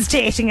while I was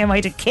dating him,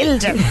 I'd have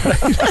killed him.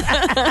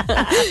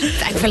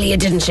 Thankfully, you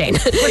didn't, Shane.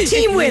 But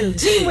team will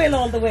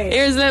all the way.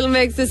 Here's a little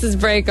mix. This is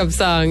Breakup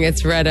Song.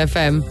 It's Red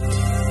FM.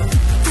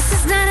 This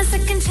is not a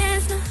second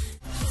chance, no.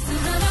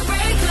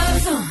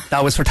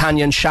 That was for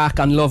Tanya and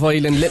Shaq on Love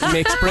Island. Little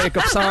Mix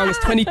breakup song. It's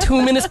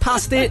 22 minutes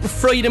past 8 on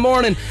Friday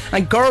morning.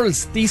 And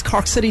girls, these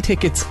Cork City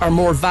tickets are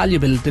more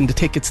valuable than the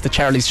tickets to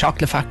Charlie's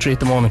Chocolate Factory at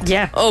the moment.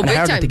 Yeah. Oh, and big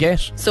harder time. to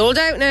get. Sold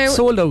out now.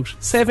 Sold out.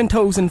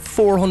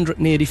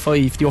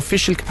 7,485. The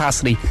official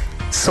capacity.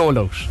 Sold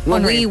out.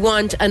 Well, we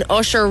want an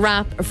Usher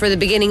rap for the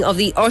beginning of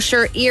the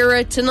Usher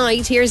era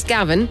tonight. Here's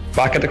Gavin.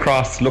 Back at the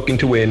cross, looking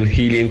to win.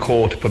 Healy and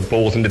Coe to put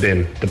both in the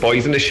bin. The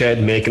boys in the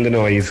shed making the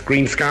noise.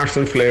 Green scarves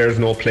and flares,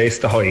 no place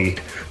to hide.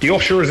 The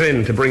Usher is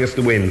in to bring us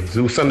the win.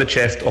 Zeus on the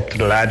chest, up to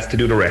the lads to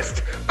do the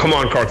rest. Come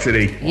on, Cork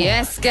City.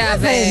 Yes,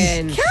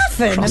 Gavin.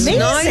 Gavin, amazing.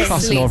 Nicely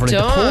Crossing over into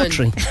done.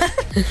 poetry.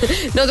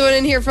 Another one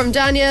in here from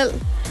Daniel.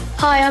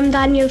 Hi, I'm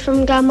Daniel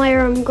from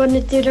Glanmire. I'm going to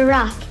do the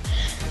rap.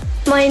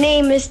 My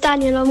name is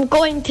Daniel. I'm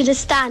going to the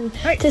stand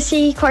to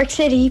see Cork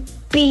City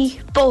beat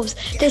Bows.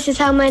 This is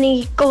how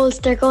many goals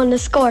they're going to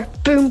score.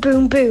 Boom,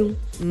 boom, boom.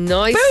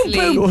 Nicely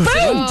Boom, boom, boom.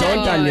 done.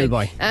 Done, Daniel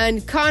boy.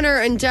 And Connor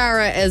and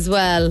Dara as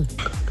well.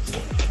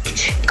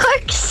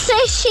 Cork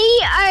City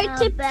are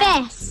the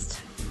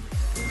best.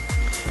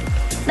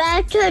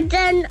 Better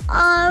than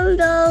all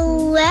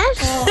the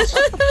rest.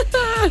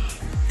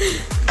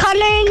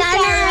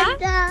 Canada,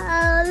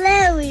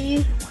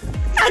 Louis.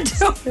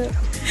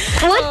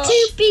 Want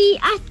to be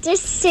at the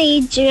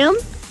stadium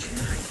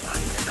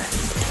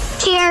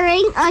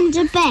cheering on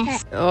the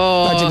best.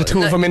 Oh, Imagine the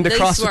two of them in the nice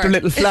cross with work. their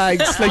little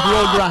flags like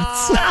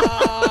Rugrats.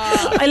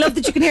 I love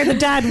that you can hear the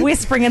dad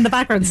whispering in the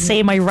background,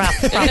 say my rap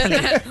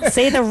properly.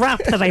 Say the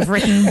rap that I've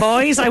written,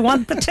 boys. I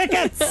want the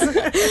tickets.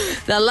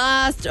 The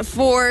last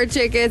 4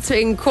 tickets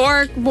in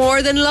Cork,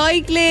 more than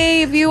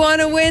likely. If you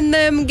want to win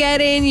them,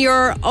 get in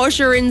your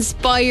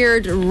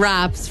Usher-inspired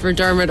raps for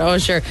Dermot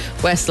Usher.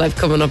 Westlife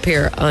coming up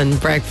here on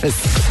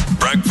Breakfast.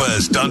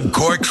 Breakfast on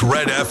Cork's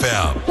Red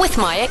FM. With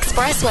My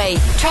Expressway.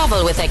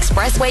 Travel with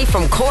Expressway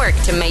from Cork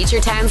to major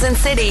towns and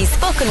cities.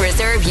 Book and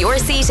reserve your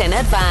seat in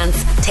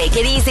advance. Take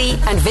it easy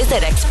and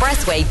visit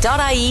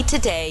expressway.ie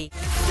today.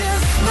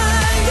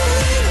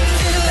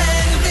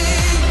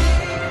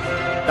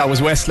 That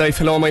was Westlife.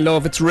 Hello, my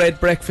love. It's Red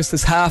Breakfast.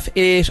 It's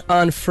 8:30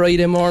 on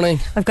Friday morning.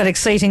 I've got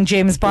exciting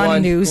James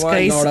Bond news,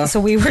 guys. Laura.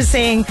 So we were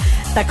saying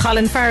that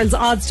Colin Farrell's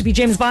odds to be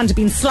James Bond have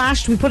been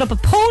slashed. We put up a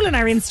poll on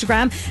our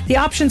Instagram. The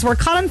options were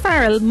Colin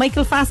Farrell,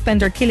 Michael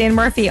Fassbender, Cillian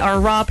Murphy or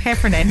Rob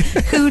Heffernan.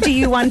 Who do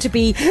you want to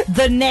be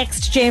the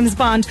next James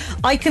Bond?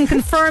 I can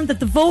confirm that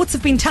the votes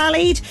have been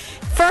tallied.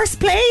 First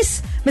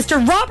place,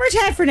 Mr. Robert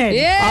Heffernan.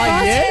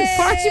 Yay!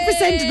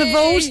 40% of the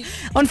vote.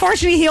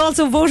 Unfortunately, he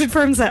also voted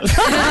for himself.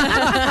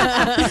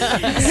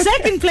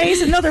 Second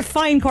place, another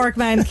fine Cork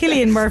man,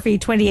 Cillian Murphy,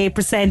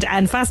 28%,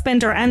 and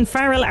Fassbender and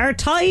Farrell are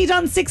tied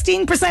on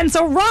 16%.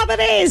 So Rob it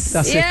is.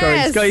 That's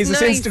Yes, it, guys.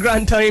 nice. It's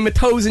Instagram time.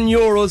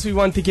 €1,000 we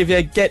want to give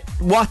you. Get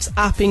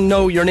WhatsApping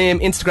now your name,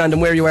 Instagram,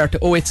 and where you are to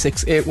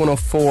 086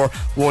 8104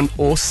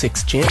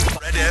 106. Jim.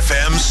 Red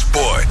FM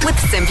Sport. With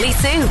Simply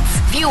Suits.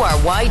 View our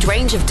wide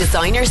range of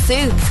designer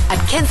suits at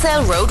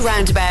Kinsale Road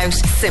Roundabout.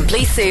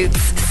 Simply Suits.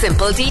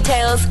 Simple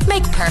details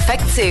make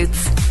perfect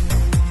suits.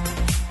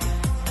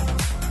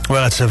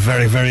 Well, it's a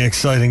very, very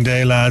exciting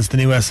day, lads. The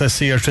new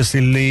SSC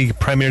Electricity League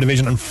Premier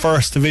Division and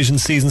First Division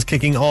seasons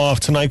kicking off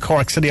tonight.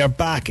 Cork City are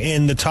back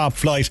in the top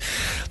flight.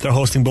 They're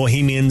hosting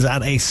Bohemians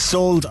at a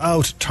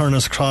sold-out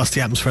Turner's Cross. The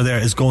atmosphere there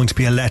is going to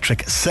be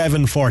electric.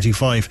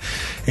 7:45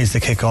 is the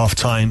kick-off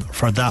time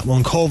for that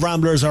one. Cove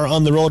Ramblers are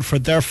on the road for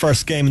their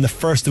first game in the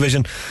First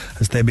Division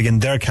as they begin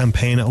their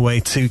campaign away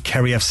to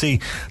Kerry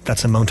FC.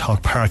 That's in Mount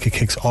Hawk Park. It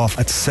kicks off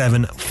at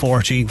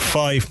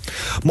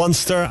 7:45.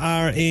 Munster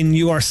are in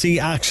URC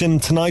action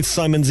tonight.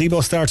 Simon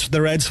Zebo starts with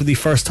the Reds for the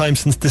first time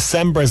since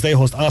December as they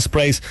host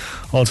Ospreys.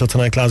 Also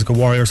tonight, Glasgow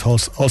Warriors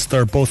host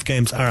Ulster. Both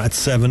games are at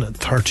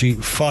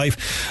 7:35.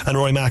 And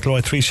Rory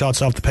McIlroy 3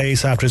 shots off the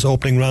pace after his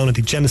opening round at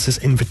the Genesis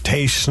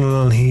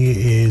Invitational.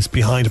 He is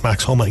behind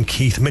Max Homa and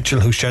Keith Mitchell,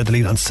 who shared the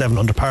lead on 7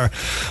 under par,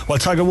 while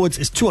Tiger Woods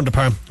is 2 under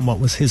par in what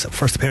was his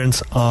first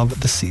appearance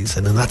of the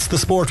season. And that's the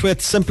sport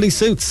with Simply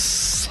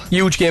Suits.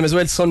 Huge game as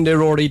well Sunday,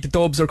 Rory. The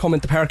Dubs are coming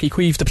to Páirc Uí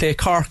Chaoimh to play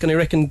Cork, and I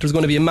reckon there's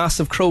going to be a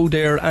massive crowd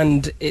there,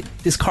 and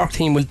this Cork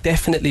team will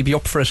definitely be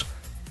up for it.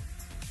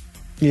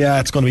 Yeah,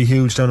 it's going to be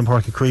huge down in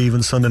Páirc Uí Chaoimh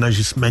on Sunday. And as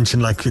you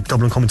mentioned, like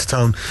Dublin coming to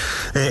town,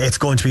 it's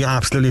going to be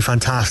absolutely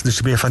fantastic. There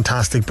should be a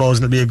fantastic buzz,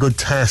 and it'll be a good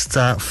test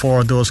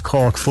for those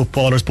Cork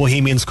footballers.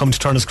 Bohemians come to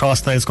Turner's Cross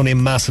tonight. It's going to be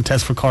a massive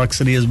test for Cork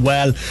City as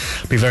well.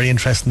 It'll be very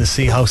interesting to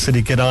see how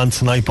City get on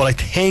tonight. But I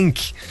think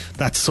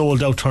that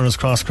sold out Turner's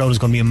Cross crowd is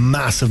going to be a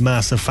massive,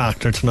 massive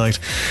factor tonight.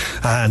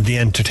 And the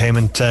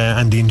entertainment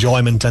and the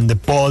enjoyment and the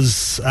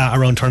buzz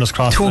around Turner's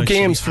Cross. 2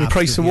 games for the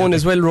price of 1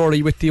 as well,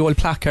 Rory, with the old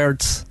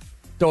placards.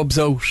 Dubs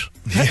out.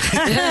 There's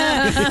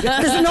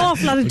an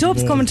awful lot of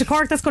Dubs coming to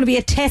Cork. That's going to be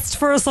a test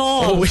for us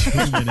all. Is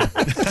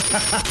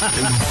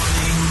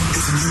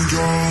It's a new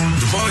dawn.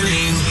 The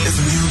morning is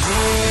a new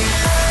dawn.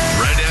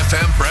 Red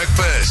FM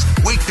Breakfast.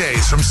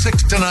 Weekdays from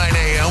 6 to 9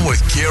 a.m.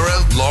 with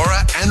Ciara, Laura,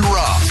 and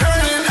Rob. Turn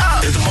it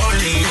up. It's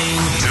morning.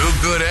 2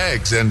 good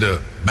eggs and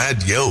a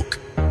mad yolk.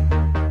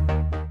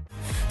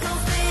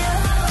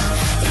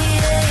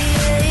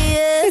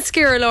 It's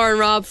Ciara, Laura and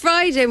Rob.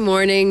 Friday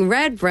morning,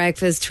 Red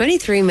Breakfast,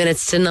 23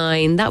 minutes to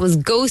 9. That was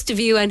Ghost of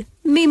You and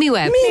Mimi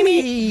Webb.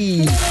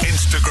 Mimi!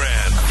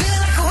 Instagram.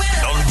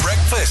 On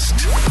Breakfast.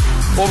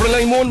 Over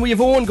line 1, we have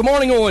Owen. Good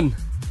morning, Owen.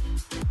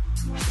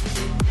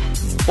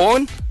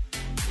 Owen?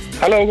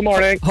 Hello, good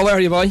morning. How are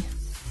you, boy?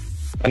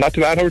 Not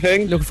too bad, how are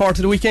things? Looking forward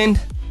to the weekend?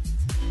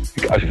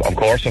 Of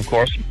course.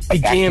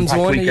 Big games,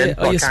 Owen. Are you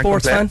a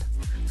sports fan?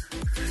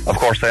 Of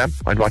course I am.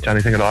 I'd watch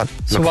anything at all.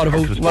 So what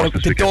about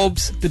the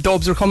Dubs? The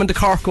Dubs are coming to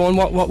Cork. Going.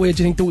 What way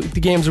do you think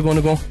the games are going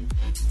to go?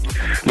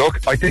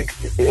 Look, I think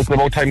it's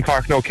about time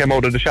Cork now came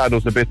out of the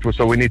shadows a bit,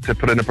 so we need to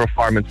put in a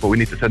performance, but we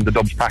need to send the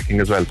Dubs packing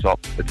as well. So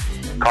it's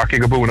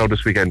Cork-Igaboo now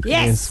this weekend.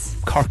 Yes,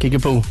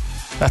 Cork-Igaboo.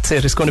 That's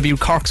it.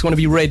 Cork's going to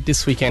be red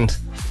this weekend.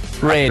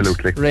 Red.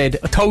 Absolutely. Red.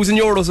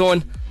 €1,000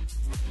 on.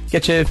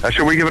 Get you.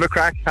 Shall we give it a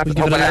crack? We'll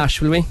give it a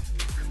lash, will we?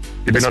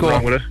 You'd be nothing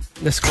wrong with it.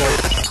 Let's go.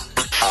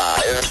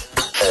 5,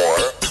 4,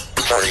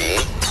 3, 2,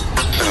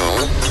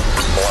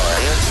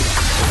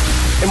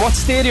 1. In what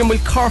stadium will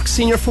Cork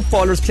senior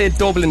footballers play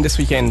Dublin this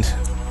weekend?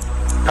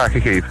 Park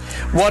Keep.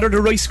 What are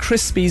the Rice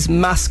Krispies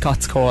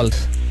mascots called?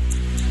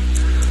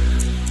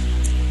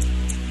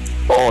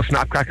 Oh,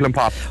 Snap, Crackle and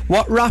Pop.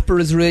 What rapper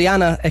is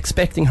Rihanna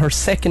expecting her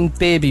second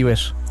baby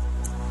with?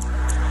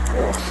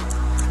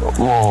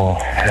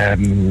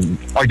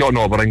 I don't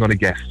know, but I'm going to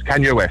guess.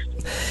 Kanye West.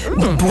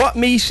 What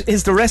meat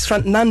is the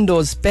restaurant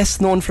Nando's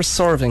best known for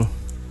serving?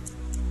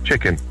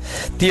 Chicken.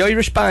 The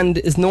Irish band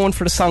is known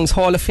for the songs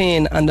Hall of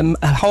Fame and the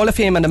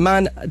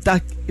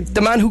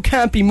man who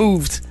can't be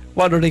moved.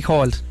 What are they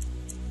called?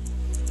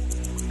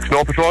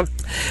 Snow Patrol.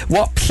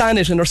 What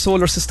planet in our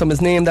solar system is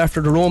named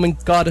after the Roman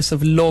goddess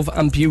of love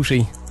and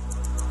beauty?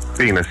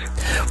 Venus.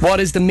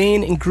 What is the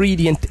main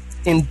ingredient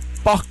in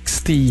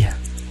box tea?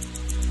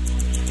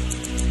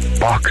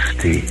 Box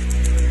tea.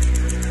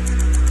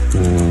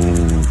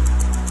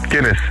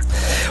 Guinness.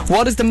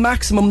 What is the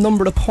maximum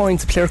number of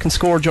points a player can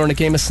score during a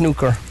game of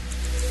snooker?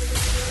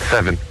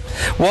 7.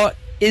 What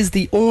is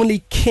the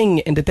only king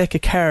in the deck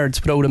of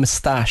cards without a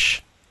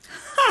moustache?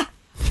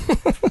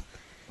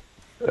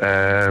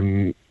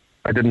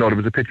 I didn't know there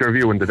was a picture of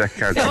you in the deck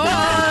cards. The King of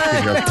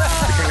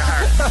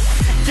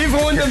Hearts. Give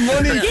Owen the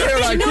money,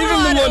 Ciara. Give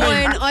him the money.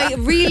 Owen, I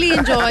really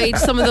enjoyed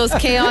some of those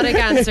chaotic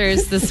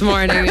answers this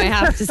morning, I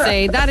have to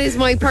say. That is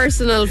my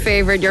personal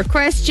favourite. Your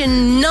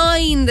question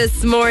 9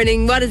 this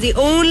morning. What is the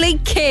only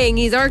king,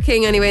 he's our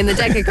king anyway, in the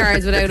deck of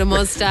cards without a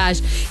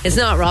moustache? It's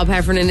not Rob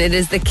Heffernan, it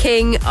is the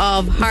King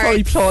of Hearts.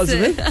 Very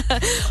plausible.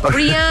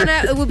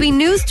 Rihanna, it would be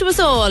news to us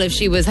all if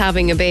she was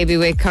having a baby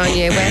with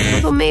Kanye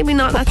West, but maybe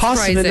not that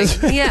surprising.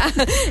 Yeah.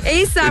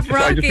 ASAP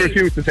Rocky. I just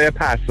refused to say a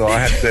pass, so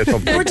I had to say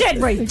something. We're dead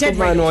right.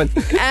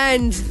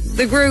 And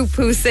the group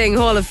who sing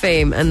Hall of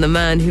Fame and the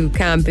man who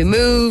can't be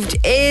moved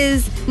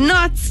is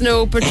not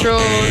Snow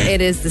Patrol. It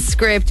is The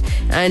Script,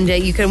 and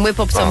you can whip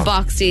up some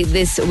box tea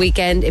this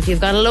weekend if you've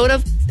got a load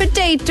of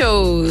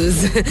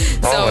potatoes.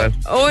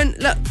 Owen,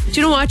 look, do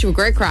you know what? You have a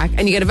great crack,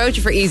 and you get a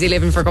voucher for Easy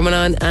Living for coming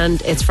on,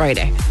 and it's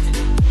Friday.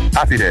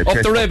 Happy day.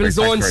 Up the Rebels,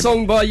 Owen,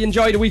 sung by.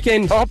 Enjoy the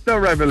weekend. Up the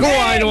Rebels. Go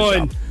on,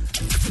 Owen.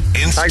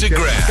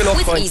 Instagram.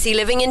 With Easy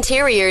Living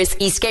Interiors,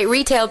 Eastgate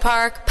Retail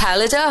Park,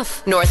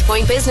 Paladuff, North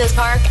Point Business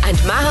Park and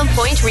Mahon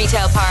Point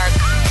Retail Park.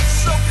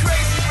 So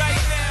crazy right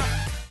now.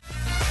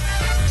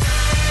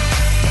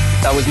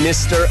 That was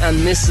Mr. and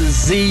Mrs.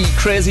 Z.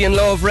 Crazy in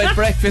Love. Red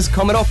Breakfast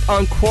coming up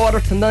on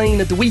 9:15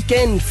 at the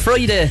weekend,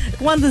 Friday.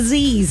 One of the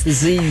Z's. The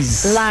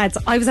Z's. Lads,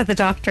 I was at the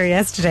doctor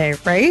yesterday,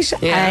 right?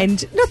 Yeah.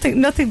 And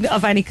nothing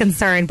of any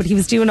concern, but he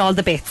was doing all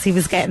the bits. He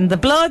was getting the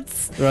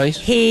bloods. Right.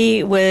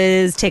 He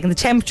was taking the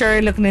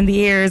temperature, looking in the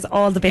ears,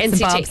 all the bits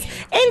NCT. and bobs.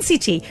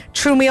 NCT.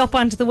 Threw me up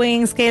onto the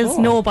weighing scales.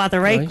 No bother,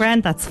 right?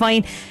 Grand, that's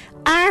fine.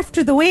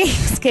 After the weighing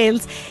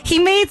scales, he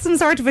made some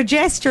sort of a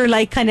gesture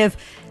like kind of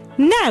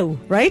now,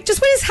 right?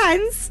 Just with his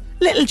hands,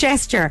 little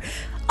gesture.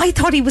 I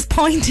thought he was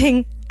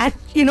pointing at,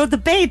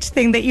 the bed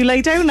thing that you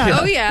lie down on.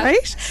 Oh, yeah.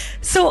 Right?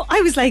 So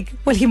I was like,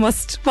 well, he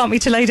must want me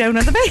to lie down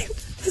on the bed.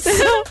 So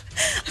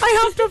I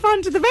hopped up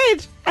onto the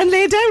bed and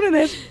lay down on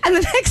it. And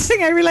the next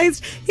thing I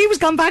realised, he was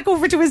gone back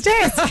over to his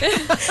desk.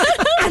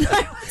 And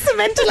I wasn't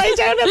meant to lie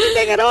down on the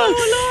thing at all.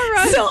 Oh,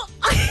 Laura. So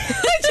I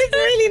didn't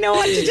really know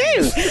what to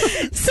do.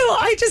 So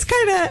I just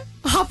kind of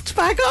hopped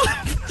back up.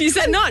 You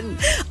said nothing.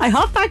 I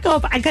hopped back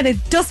up and kind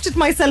of dusted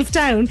myself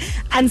down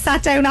and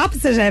sat down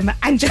opposite him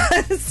and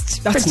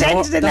just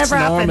pretended it never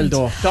happened. That's normal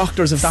though.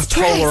 Doctors have that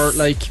power,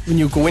 like when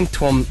you go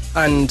into them,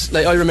 and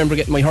like I remember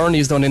getting my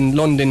hernias done in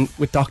London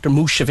with Dr.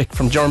 Mushevik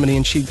from Germany,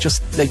 and she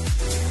just like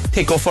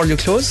take off all your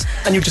clothes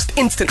and you just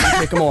instantly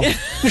take them off.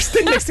 Next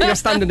thing you're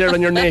standing there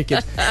and you're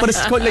naked. But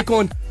it's quite like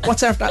going,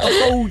 what's after that?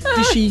 How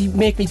did she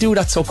make me do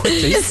that so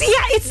quickly?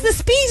 It's the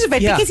speed of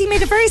it, because he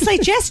made a very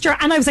slight gesture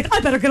and I was like, I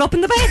better get up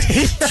in the bed.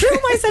 Threw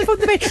myself up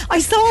in the bed. I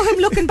saw him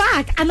looking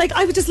back and like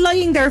I was just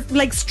lying there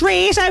like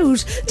straight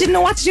out, didn't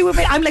know what to do with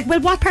it. I'm like, well,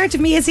 what part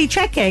of me is he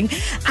checking?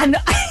 And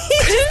he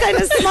just kind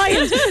of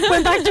smiled,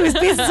 went back to his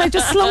business. I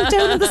just slumped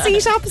down on the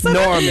seat opposite.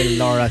 Normal,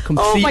 Laura,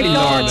 completely oh my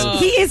God. normal.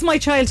 He is my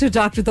childhood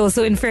doctor though,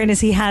 so in fairness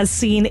he has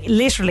seen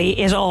literally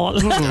it all.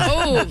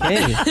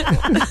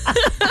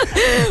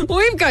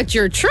 We've got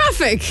your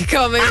traffic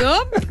coming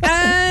up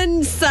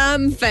and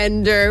Sam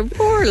Fender,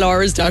 poor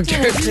Laura's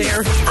doctor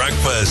there.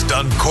 Breakfast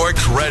on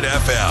Cork's Red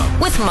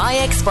FM. With My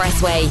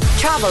Expressway.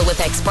 Travel with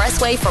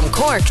Expressway from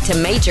Cork to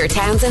major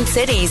towns and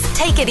cities.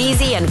 Take it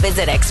easy and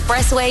visit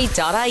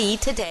expressway.ie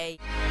today.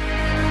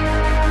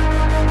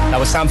 That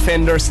was Sam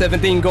Fender,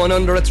 17 going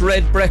under. It's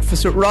Red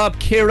Breakfast with Rob,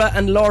 Ciara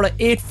and Laura,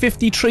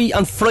 8:53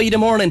 on Friday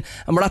morning.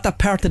 And we're at that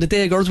part of the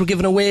day, girls. We're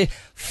giving away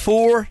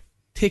 4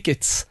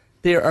 tickets.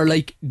 They are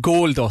like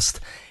gold dust.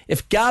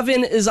 If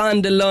Gavin is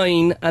on the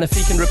line and if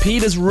he can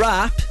repeat his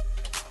rap.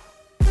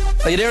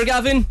 Are you there,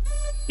 Gavin?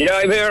 Yeah,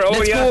 I'm here.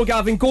 Let's go,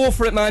 Gavin. Go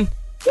for it, man.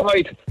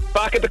 Right,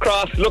 back at the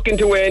cross, looking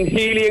to win.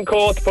 Healy and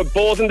Coates put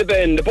balls in the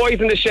bin. The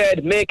boys in the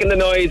shed making the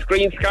noise.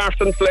 Green scarves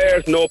and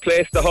flares, no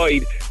place to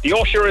hide. The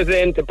usher is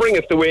in to bring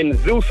us the win.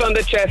 Zeus on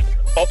the chest,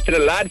 up to the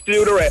lads to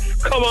do the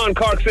rest. Come on,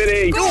 Cork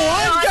City. Go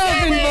on,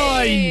 Gavin,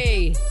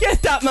 boy.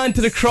 Get that man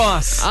to the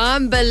cross.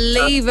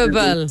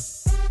 Unbelievable.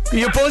 Are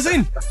you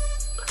buzzing?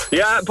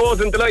 Yeah,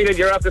 buzzing, delighted.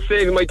 You're after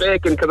saving my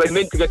bacon because I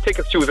meant to get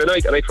tickets Tuesday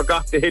night and I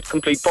forgot to hit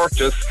complete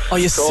purchase. Are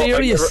you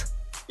serious?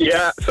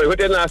 Yeah, so I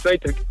went in last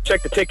night to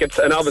check the tickets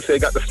and obviously I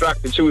got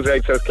distracted Tuesday,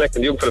 so I was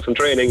collecting the young fella from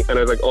training and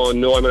I was like, oh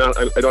no, I don't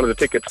have the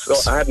tickets. So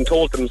I hadn't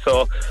told them,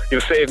 so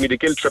you've saved me the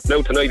guilt trip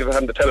now tonight if I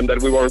hadn't to tell them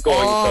that we weren't going.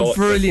 Oh, so,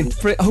 brilliant.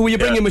 Who are you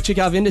bringing with you,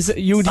 Gavin? Is it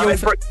you, the young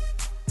fella?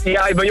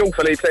 Yeah, I'm a young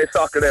fella. He plays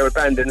soccer there with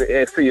band in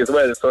AC as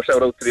well, so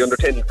shout out to the under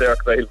 10s there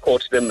because I'll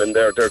coach them and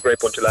they're a great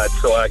bunch of lads.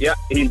 So yeah,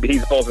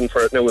 he's buzzing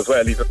for it now as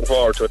well. He's looking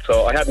forward to it.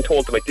 So I hadn't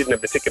told them I didn't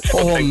have the tickets.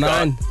 Oh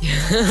man,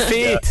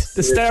 fate.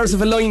 The stars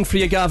have aligned for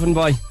you, Gavin,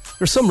 boy.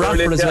 You're some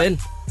rapper as well.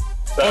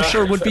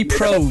 Usher would be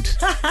proud.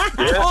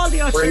 All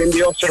the ushers. Bring in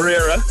the usher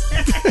era.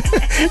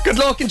 Good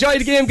luck. Enjoy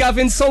the game,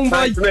 Gavin. Song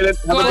bye. Have a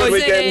good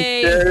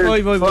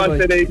weekend.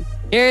 Bye.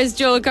 Here's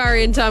Joel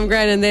Corry and Tom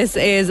Grennan. This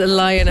is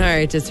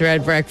Lionheart. It's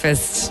Red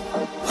Breakfast.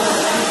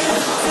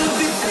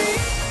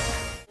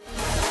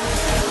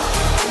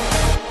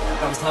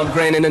 That was Tom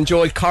Grennan and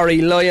Joel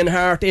Corry.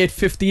 Lionheart,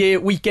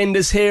 8:58. Weekend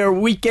is here,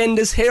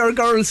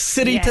 girls.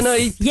 City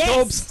tonight. Yes.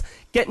 Clubs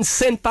getting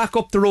sent back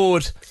up the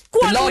road.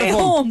 Go on away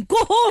home. Go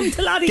home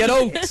to Laddie. Get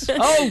out.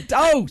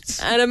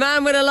 And a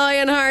man with a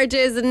lion heart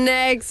is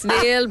next,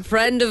 Neil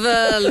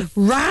Prendeville.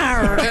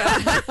 Rawr.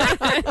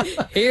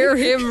 Hear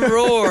him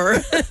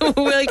roar.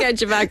 We'll get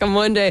you back on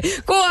Monday.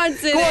 Go on,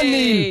 City. Go on,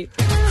 Neil.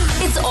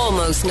 It's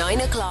almost 9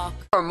 o'clock.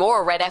 For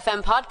more Red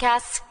FM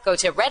podcasts, go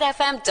to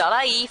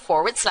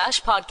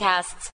redfm.ie/podcasts.